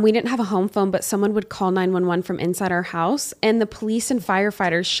 we didn't have a home phone, but someone would call 911 from inside our house, and the police and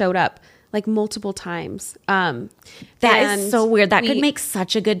firefighters showed up like multiple times. That is so weird. That could make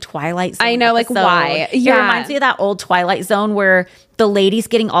such a good Twilight Zone I know, episode. like why? Yeah. It reminds me of that old Twilight Zone where the lady's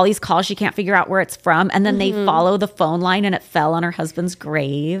getting all these calls. She can't figure out where it's from. And then they follow the phone line and it fell on her husband's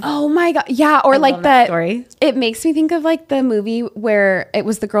grave. Oh my God. Yeah. Or I like love that story. It makes me think of like the movie where it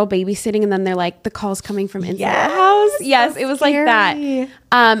was the girl babysitting and then they're like, the call's coming from inside the house. Yes. It was like that.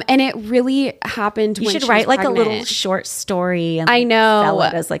 And it really happened you when should she write was like pregnant. a little short story and I know. sell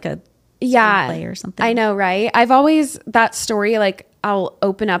it as like a play or something. I know, right? I've always, that story, like I'll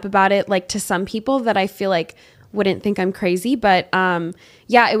open up about it like to some people that I feel like wouldn't think I'm crazy, but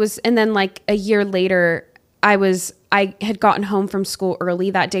it was. And then like a year later, I had gotten home from school early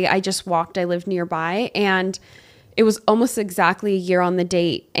that day. I just walked, I lived nearby, and it was almost exactly a year on the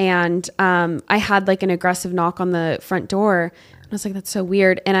date. And I had like an aggressive knock on the front door. I was like, that's so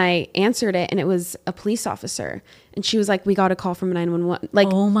weird. And I answered it, and it was a police officer. And she was like, we got a call from 911. Like,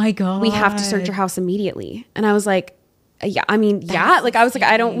 oh my God. We have to search your house immediately. And I was like, yeah, I mean, yeah. Like, I was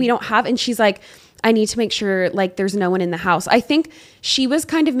like, we don't have. And she's like, I need to make sure like there's no one in the house. I think she was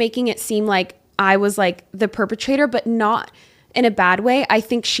kind of making it seem like I was like the perpetrator, but not in a bad way. I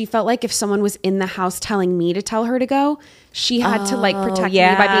think she felt like if someone was in the house telling me to tell her to go, she had to like protect me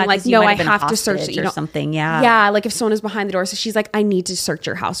by being like, no, I have to search it, or something. Yeah. Yeah. Like if someone is behind the door. So she's like, I need to search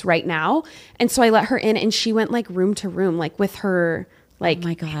your house right now. And so I let her in and she went like room to room, like with her, like, oh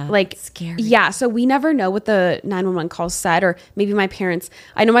my God, like scary. Yeah. So we never know what the 911 call said, or maybe my parents,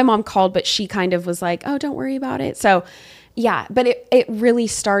 I know my mom called, but she kind of was like, oh, don't worry about it. So yeah, but it really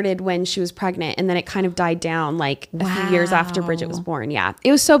started when she was pregnant, and then it kind of died down like a few years after Bridget was born. Yeah.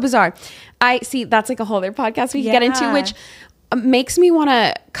 It was so bizarre. I see that's like a whole other podcast we can get into, which makes me want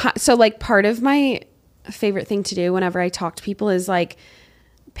to, so like part of my favorite thing to do whenever I talk to people is like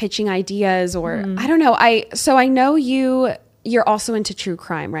pitching ideas or I don't know. I know you're also into true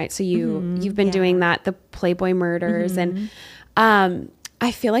crime, right? So you've been doing that, the Playboy murders. And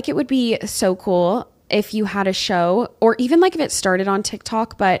I feel like it would be so cool if you had a show, or even like if it started on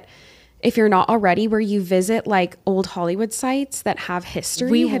TikTok, but if you're not already, where you visit like old Hollywood sites that have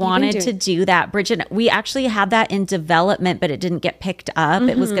history. We wanted to do that, Bridget. We actually had that in development, but it didn't get picked up.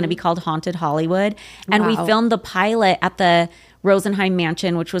 It was going to be called Haunted Hollywood. And we filmed the pilot at the Rosenheim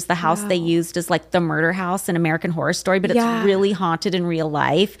Mansion, which was the house they used as like the murder house in American Horror Story, but it's really haunted in real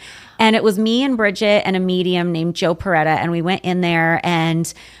life. And it was me and Bridget and a medium named Joe Peretta. And we went in there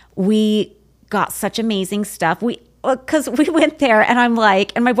and we got such amazing stuff. Because we went there and I'm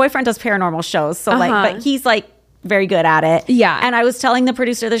like, and my boyfriend does paranormal shows. So like, but he's like very good at it. Yeah. And I was telling the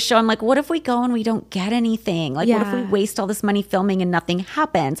producer of the show, I'm like, what if we go and we don't get anything? Like, what if we waste all this money filming and nothing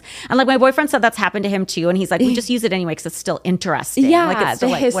happens? And like my boyfriend said that's happened to him too. And he's like, we just use it anyway because it's still interesting. Yeah. Like it's still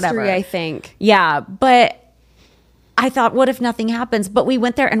the like history, whatever. I think. Yeah. But I thought, what if nothing happens? But we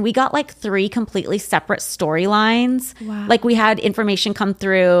went there and we got like 3 completely separate storylines. Wow. Like we had information come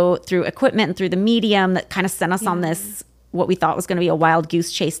through equipment and through the medium that kind of sent us on this, what we thought was going to be a wild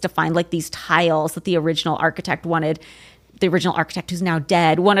goose chase to find like these tiles that the original architect who's now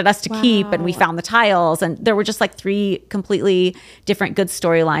dead wanted us to keep. And we found the tiles, and there were just like 3 completely different good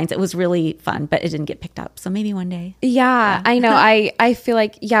storylines. It was really fun, but it didn't get picked up. So maybe one day. Yeah. I know. I feel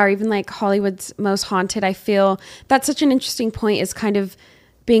like, or even like Hollywood's Most Haunted, I feel that's such an interesting point, is kind of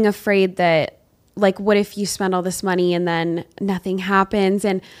being afraid that like, what if you spend all this money and then nothing happens?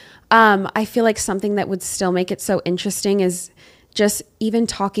 And I feel like something that would still make it so interesting is just even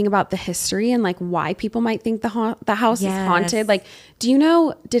talking about the history and like why people might think the house is haunted. Like, do you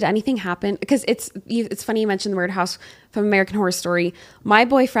know, did anything happen? Because it's funny you mentioned the murder house from American Horror Story. My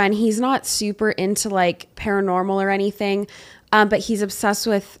boyfriend, he's not super into like paranormal or anything, but he's obsessed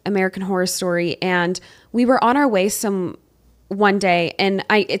with American Horror Story. And we were on our way one day, and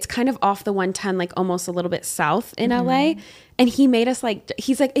it's kind of off the 110, like almost a little bit south in LA. And he made us like,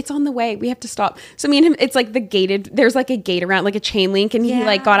 he's like, it's on the way, we have to stop. So me and him, it's like there's like a gate around, like a chain link, and he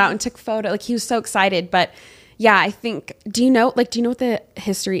like got out and took photo. Like he was so excited. But yeah, I think, do you know what the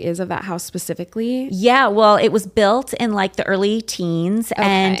history is of that house specifically? Yeah, well, it was built in like the early teens,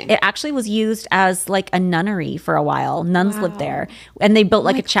 and it actually was used as like a nunnery for a while. Nuns lived there, and they built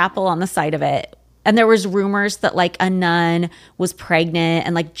like a chapel on the side of it. And there was rumors that like a nun was pregnant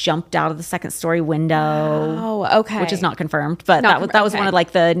and like jumped out of the 2nd story window. Oh, okay. Which is not confirmed, but that was one of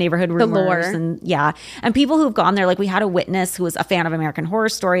like the neighborhood rumors. The lore. And people who've gone there, like we had a witness who was a fan of American Horror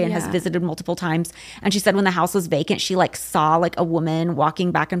Story and has visited multiple times. And she said when the house was vacant, she like saw like a woman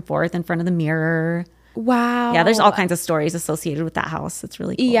walking back and forth in front of the mirror. Wow. Yeah, there's all kinds of stories associated with that house. It's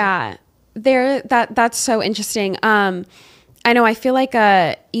really cool. Yeah. That's so interesting. I know, I feel like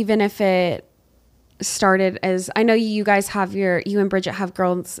even if it started as, I know you guys have you and Bridget have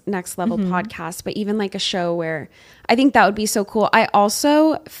Girls Next Level podcast, but even like a show where I think that would be so cool. I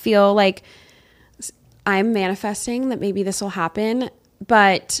also feel like I'm manifesting that maybe this will happen,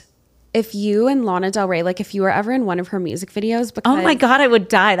 but if you and Lana Del Rey, like if you were ever in one of her music videos, because, oh my God, I would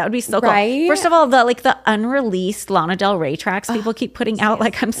die. That would be so cool. First of all, the unreleased Lana Del Rey tracks people keep putting out,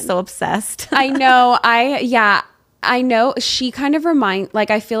 like I'm so obsessed. I know. I know she kind of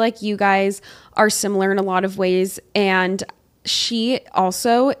I feel like you guys are similar in a lot of ways. And she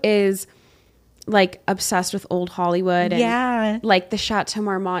also is like obsessed with old Hollywood and like the Chateau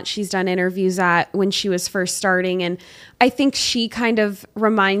Marmont she's done interviews at when she was first starting. And I think she kind of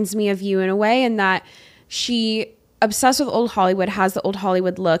reminds me of you in a way, in that she obsessed with old Hollywood, has the old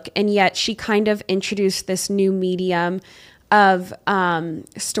Hollywood look, and yet she kind of introduced this new medium of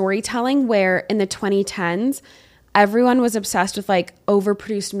storytelling where in the 2010s, everyone was obsessed with like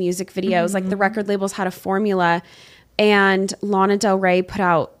overproduced music videos. Like the record labels had a formula, and Lana Del Rey put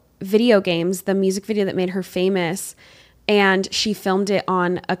out video games, the music video that made her famous. And she filmed it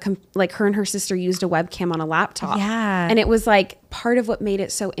on like her and her sister used a webcam on a laptop. Yeah. And it was like part of what made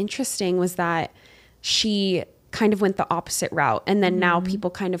it so interesting was that she kind of went the opposite route. And then now people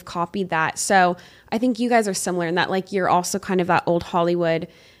kind of copied that. So I think you guys are similar in that, like, you're also kind of that old Hollywood,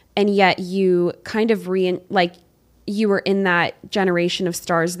 and yet you kind of you were in that generation of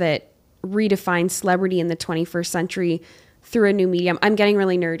stars that redefined celebrity in the 21st century through a new medium. I'm getting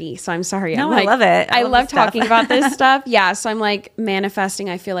really nerdy, so I'm sorry. No, I love it. I love talking about this stuff. Yeah, so I'm like manifesting.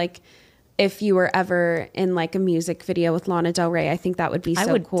 I feel like if you were ever in like a music video with Lana Del Rey, I think that would be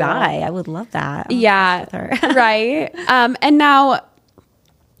so cool. I would love that. Yeah, right. And now,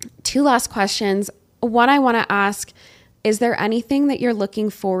 2 last questions. One I want to ask, is there anything that you're looking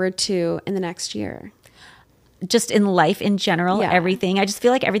forward to in the next year? Just in life in general, Yeah. everything. I just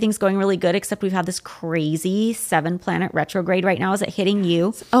feel like everything's going really good, except we've had this crazy 7-planet retrograde right now. Is it hitting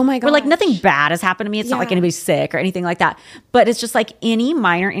you? Oh my god! We're like, nothing bad has happened to me. It's not like anybody's sick or anything like that. But it's just like any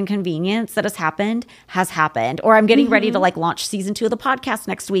minor inconvenience that has happened. Or I'm getting ready to like launch season 2 of the podcast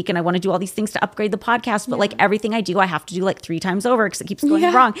next week, and I want to do all these things to upgrade the podcast. But like everything I do, I have to do like 3 times over because it keeps going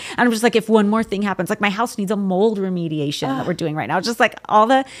wrong. And I'm just like, if one more thing happens, like my house needs a mold remediation that we're doing right now. It's just like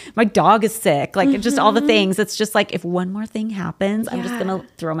my dog is sick, like just all the things. It's just like, if one more thing happens, I'm just gonna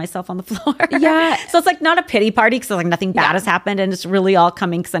throw myself on the floor. Yeah. So it's like not a pity party because like nothing bad has happened, and it's really all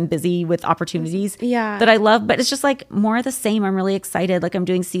coming because I'm busy with opportunities that I love. But it's just like more of the same. I'm really excited. Like I'm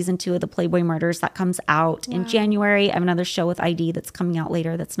doing season 2 of the Playboy Murders that comes out in January. I have another show with ID that's coming out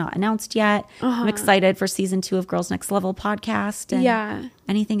later that's not announced yet. I'm excited for season 2 of Girls Next Level podcast. And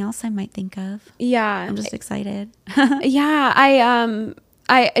anything else I might think of. I'm just excited.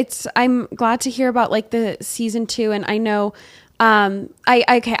 I'm glad to hear about like the season 2, and I know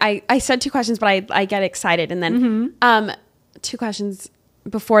I said 2 questions, but I get excited, and then 2 questions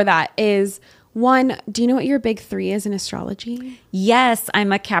before that is, 1, do you know what your big 3 is in astrology? Yes,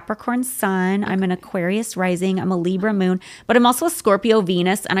 I'm a Capricorn sun. I'm an Aquarius rising. I'm a Libra moon, but I'm also a Scorpio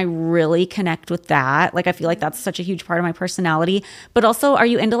Venus, and I really connect with that. Like I feel like that's such a huge part of my personality. But also, are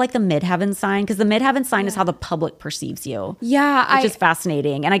you into like the midheaven sign? Because the midheaven sign is how the public perceives you. Yeah, which is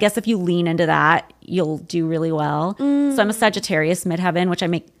fascinating. And I guess if you lean into that, you'll do really well. So I'm a Sagittarius midheaven, which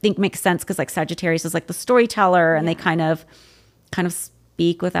I think makes sense because like Sagittarius is like the storyteller, and they kind of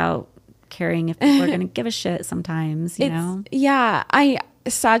speak without caring if people are going to give a shit sometimes, you know? Yeah.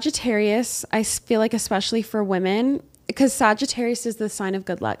 Sagittarius, I feel like, especially for women, because Sagittarius is the sign of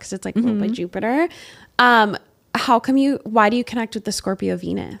good luck because it's like ruled by Jupiter. Why do you connect with the Scorpio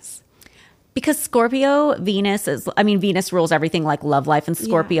Venus? Because Scorpio Venus Venus rules everything like love life, and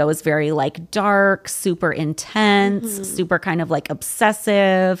Scorpio is very like dark, super intense, super kind of like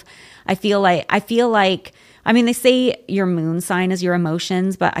obsessive. I feel like they say your moon sign is your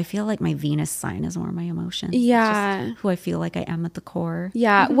emotions, but I feel like my Venus sign is more my emotions. Yeah. It's just who I feel like I am at the core.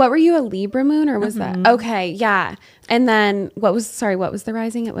 Yeah. What were you, a Libra moon, or was that? Okay. Yeah. And then what was the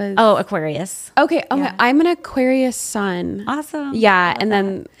rising? It was. Oh, Aquarius. Okay. I'm an Aquarius sun. Awesome. Yeah. And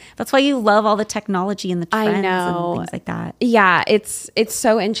then that's why you love all the technology and the trends and things like that. Yeah. It's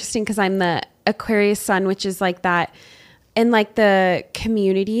so interesting because I'm the Aquarius sun, which is like that. And like the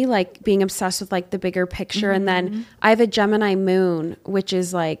community, like being obsessed with like the bigger picture. And then I have a Gemini moon, which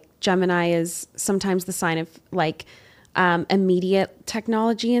is like, Gemini is sometimes the sign of like immediate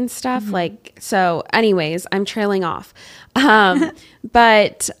technology and stuff. Like, so anyways, I'm trailing off. And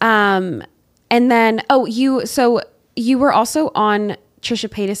then, you were also on Trisha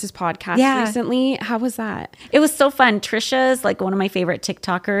Paytas's podcast recently. How was that? It was so fun. Trisha is like one of my favorite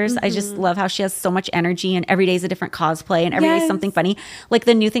TikTokers. I just love how she has so much energy, and every day is a different cosplay, and every day is something funny. Like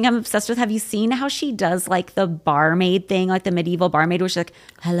the new thing I'm obsessed with. Have you seen how she does like the barmaid thing, like the medieval barmaid, where she's like,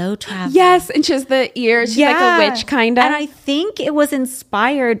 "Hello, traveler." Yes, and she has the ears. She's like a witch, kind of. And I think it was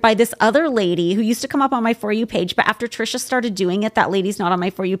inspired by this other lady who used to come up on my For You page, but after Trisha started doing it, that lady's not on my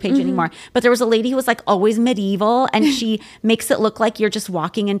For You page anymore. But there was a lady who was like always medieval, and she makes it look like you're just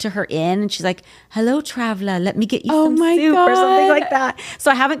walking into her inn, and she's like, "Hello, traveler, let me get you some soup," or something like that. So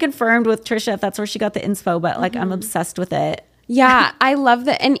I haven't confirmed with Trisha if that's where she got the inspo, but like I'm obsessed with it. Yeah, I love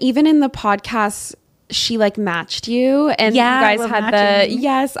that. And even in the podcast, she like matched you, and you guys had matching.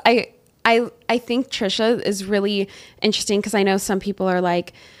 I think Trisha is really interesting because I know some people are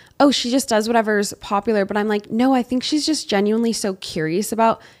like, oh, she just does whatever's popular. But I'm like, no, I think she's just genuinely so curious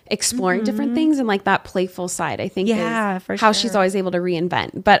about exploring different things, and like that playful side, I think, is for how she's always able to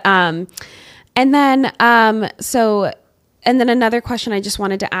reinvent. But, and then another question I just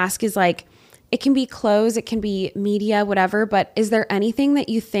wanted to ask is like, it can be clothes, it can be media, whatever, but is there anything that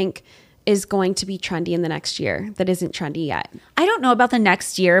you think is going to be trendy in the next year that isn't trendy yet? I don't know about the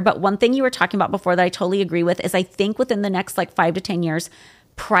next year, but one thing you were talking about before that I totally agree with is I think within the next like 5 to 10 years,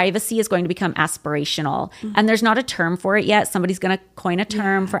 privacy is going to become aspirational. And there's not a term for it yet. Somebody's going to coin a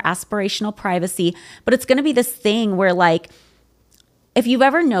term for aspirational privacy, but it's going to be this thing where like, if you've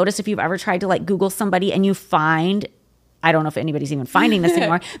ever noticed, if you've ever tried to like Google somebody and you find, I don't know if anybody's even finding this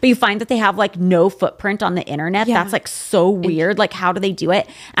anymore, but you find that they have like no footprint on the internet. Yeah. That's like so weird. Like, how do they do it?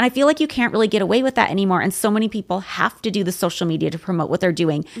 And I feel like you can't really get away with that anymore. And so many people have to do the social media to promote what they're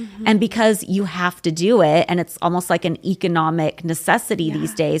doing. And because you have to do it, and it's almost like an economic necessity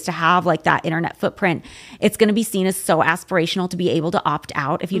these days to have like that internet footprint, it's going to be seen as so aspirational to be able to opt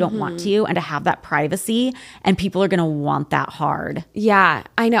out if you don't want to, and to have that privacy. And people are going to want that hard. Yeah,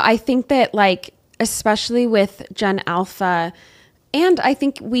 I know. I think that like, especially with Gen Alpha, and I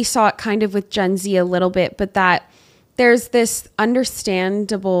think we saw it kind of with Gen Z a little bit, but that there's this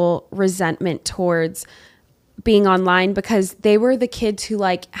understandable resentment towards being online because they were the kids who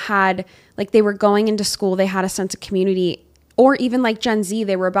like had, like they were going into school, they had a sense of community, or even like Gen Z,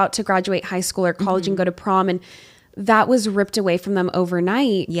 they were about to graduate high school or college and go to prom, and that was ripped away from them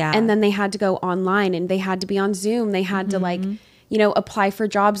overnight. Yeah. And then they had to go online and they had to be on Zoom. They had to like, you know, apply for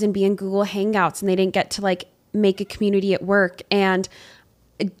jobs and be in Google Hangouts, and they didn't get to like make a community at work. And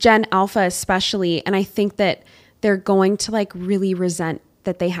Gen Alpha especially, and I think that they're going to like really resent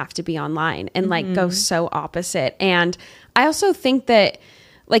that they have to be online and like go so opposite. And I also think that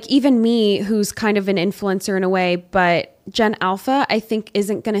like even me, who's kind of an influencer in a way, but Gen Alpha, I think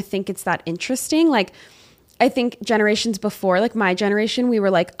isn't going to think it's that interesting. Like I think generations before, like my generation, we were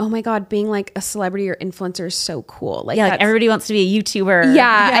like, oh my God, being like a celebrity or influencer is so cool. Like, Yeah, like everybody wants to be a YouTuber.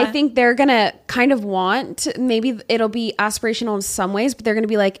 Yeah, I think they're going to kind of want, maybe it'll be aspirational in some ways, but they're going to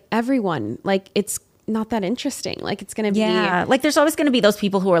be like everyone, like it's not that interesting. Like it's going to be. Yeah, like there's always going to be those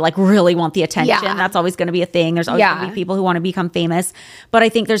people who are like really want the attention. Yeah. That's always going to be a thing. There's always going to be people who want to become famous. But I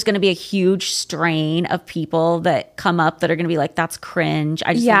think there's going to be a huge strain of people that come up that are going to be like, that's cringe.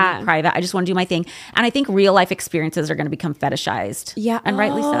 I just want to be private. I just want to do my thing. And I think real life experiences are going to become fetishized. Yeah. And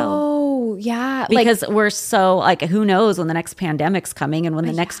rightly so. Oh, yeah. Because we're so like, who knows when the next pandemic's coming and when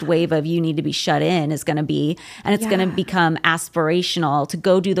the next wave of you need to be shut in is going to be, and it's going to become aspirational to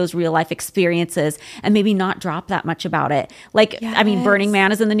go do those real life experiences and maybe not drop that much about it. Like, I mean, Burning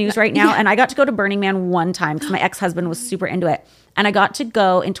Man is in the news right now. And I got to go to Burning Man one time because my ex-husband was super into it. And I got to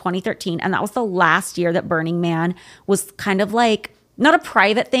go in 2013. And that was the last year that Burning Man was kind of like, not a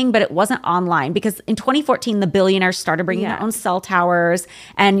private thing, but it wasn't online, because in 2014, the billionaires started bringing their own cell towers,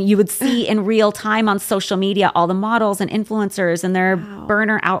 and you would see in real time on social media all the models and influencers and their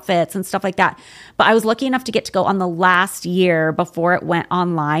burner outfits and stuff like that. But I was lucky enough to get to go on the last year before it went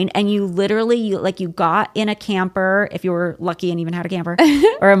online, and you literally, you got in a camper, if you were lucky and even had a camper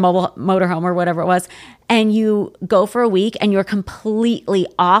or a mobile motorhome or whatever it was, and you go for a week and you're completely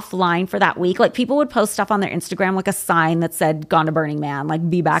offline for that week. Like people would post stuff on their Instagram, like a sign that said "Gone to Burning Man," like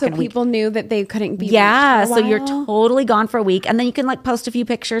be back in a week. So people knew that they couldn't be. Yeah, so you're totally gone for a week, and then you can like post a few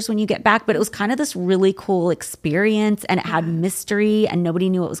pictures when you get back. But it was kind of this really cool experience, and it had mystery, and nobody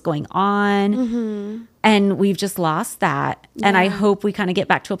knew what was going on. And we've just lost that. And I hope we kind of get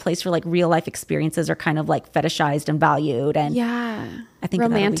back to a place where like real life experiences are kind of like fetishized and valued, and I think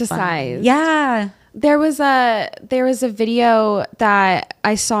romanticized. Yeah. There was a video that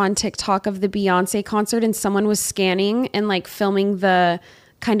I saw on TikTok of the Beyonce concert, and someone was scanning and like filming the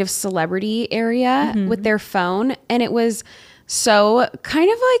kind of celebrity area with their phone, and it was so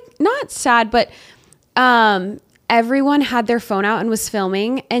kind of like not sad, but everyone had their phone out and was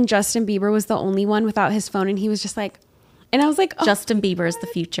filming, and Justin Bieber was the only one without his phone, and he was just like, and I was like, oh, Justin Bieber is the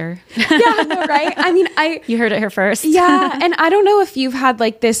future. Yeah, no, right? I mean, you heard it here first. Yeah, and I don't know if you've had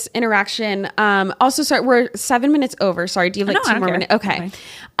like this interaction. Also, sorry, we're 7 minutes over. Sorry, do you have like 2 more minutes? Okay.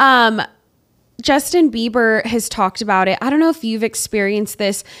 Justin Bieber has talked about it. I don't know if you've experienced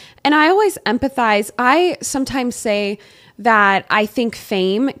this, and I always empathize. I sometimes say that I think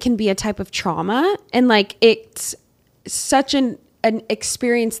fame can be a type of trauma, and like it's such an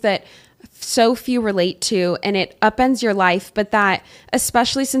experience that so few relate to, and it upends your life. But that,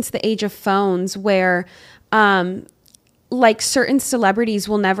 especially since the age of phones, where like certain celebrities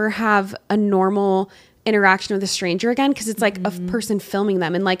will never have a normal interaction with a stranger again, because it's like a person filming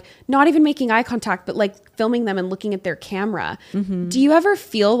them and like not even making eye contact, but like filming them and looking at their camera. Do you ever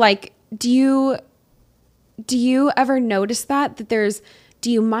feel like, do you ever notice that there's,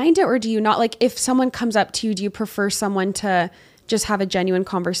 do you mind it or do you not? Like if someone comes up to you, do you prefer someone to just have a genuine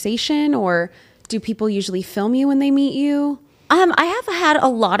conversation, or do people usually film you when they meet you? I have had a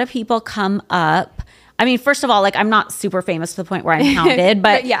lot of people come up. I mean, first of all, like I'm not super famous to the point where I'm counted,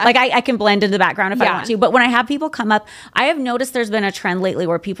 but yeah. like I can blend into the background if I want to. But when I have people come up, I have noticed there's been a trend lately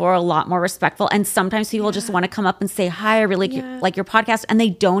where people are a lot more respectful. And sometimes people just want to come up and say, hi, I really like your podcast. And they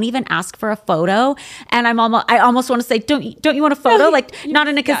don't even ask for a photo. And I almost want to say, don't you want a photo? Like not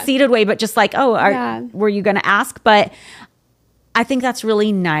in a conceited way, but just like, were you going to ask? But I think that's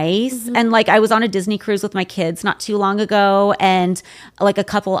really nice. And like I was on a Disney cruise with my kids not too long ago, and like a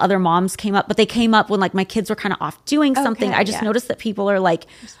couple other moms came up, but they came up when like my kids were kind of off doing something. I just noticed that people are like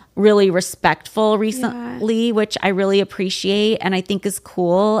really respectful recently, which I really appreciate and I think is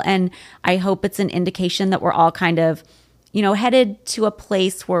cool. And I hope it's an indication that we're all kind of, you know, headed to a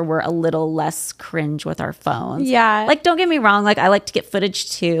place where we're a little less cringe with our phones. Yeah. Like, don't get me wrong. Like, I like to get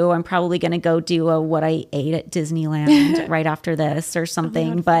footage too. I'm probably going to go do a what I ate at Disneyland right after this or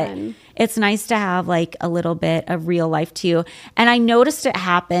something. But it's nice to have like a little bit of real life too. And I noticed it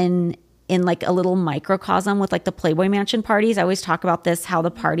happen in like a little microcosm with like the Playboy Mansion parties. I always talk about this, how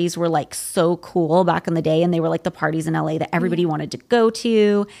the parties were like so cool back in the day. And they were like the parties in LA that everybody wanted to go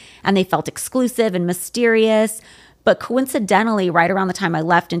to. And they felt exclusive and mysterious. But coincidentally, right around the time I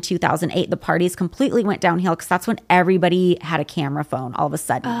left in 2008, the parties completely went downhill because that's when everybody had a camera phone all of a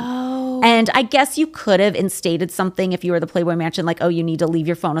sudden. Oh. And I guess you could have instated something if you were the Playboy Mansion, like, oh, you need to leave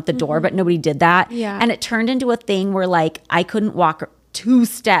your phone at the door, but nobody did that. Yeah. And it turned into a thing where like I couldn't walk 2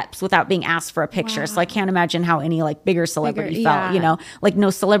 steps without being asked for a picture. So I can't imagine how any like bigger celebrity felt, you know, like no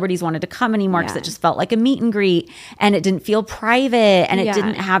celebrities wanted to come anymore because it just felt like a meet and greet and it didn't feel private and it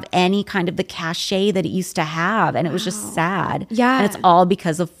didn't have any kind of the cachet that it used to have. And it was just sad. Yeah. And it's all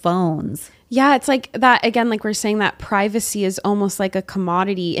because of phones. Yeah, it's like that, again, like we're saying, that privacy is almost like a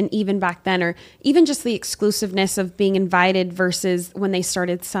commodity. And even back then, or even just the exclusiveness of being invited versus when they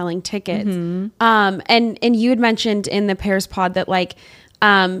started selling tickets. And you had mentioned in the Pairs pod that like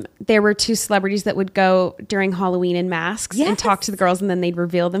there were 2 celebrities that would go during Halloween in masks and talk to the girls, and then they'd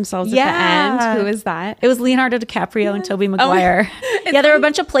reveal themselves at the end. Who is that? It was Leonardo DiCaprio and Tobey Maguire. There were a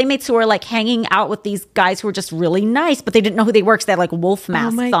bunch of playmates who were like hanging out with these guys who were just really nice, but they didn't know who they were because they had like wolf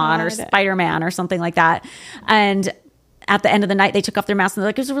masks on or Spider-Man or something like that. And at the end of the night, they took off their masks and they're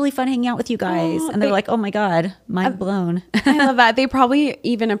like, it was really fun hanging out with you guys. And they're like, oh my God, mind blown. I love that. They probably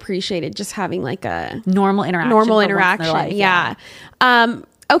even appreciated just having like a normal interaction. Life, yeah.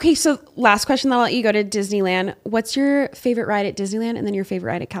 Okay, so last question, then I'll let you go to Disneyland. What's your favorite ride at Disneyland and then your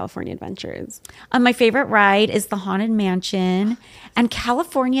favorite ride at California Adventures? My favorite ride is the Haunted Mansion and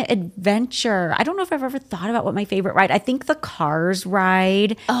California Adventure. I don't know if I've ever thought about what my favorite ride. I think the Cars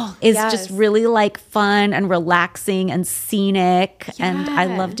ride is just really like fun and relaxing and scenic. And I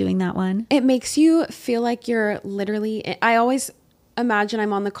love doing that one. It makes you feel like you're literally, I always imagine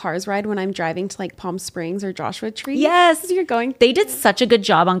I'm on the Cars ride when I'm driving to like Palm Springs or Joshua Tree. Yes. You're going. They did such a good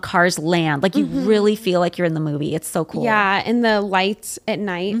job on Cars Land. Like you really feel like you're in the movie. It's so cool. Yeah. And the lights at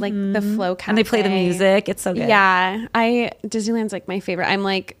night, like the Flow Cafe. And they play the music. It's so good. Yeah. Disneyland's like my favorite. I'm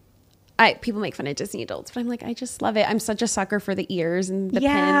like, people make fun of Disney adults, but I'm like, I just love it. I'm such a sucker for the ears and the pins.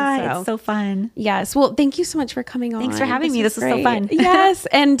 Yeah, it's so fun. Yes. Well, thank you so much for coming on. Thanks for having me. This was so fun. Yes.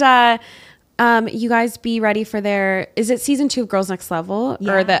 And, you guys be ready for is it season 2 of Girls Next Level?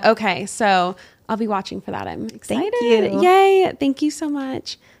 Yeah. Okay. So I'll be watching for that. I'm excited. Thank you. Yay. Thank you so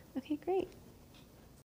much. Okay, great.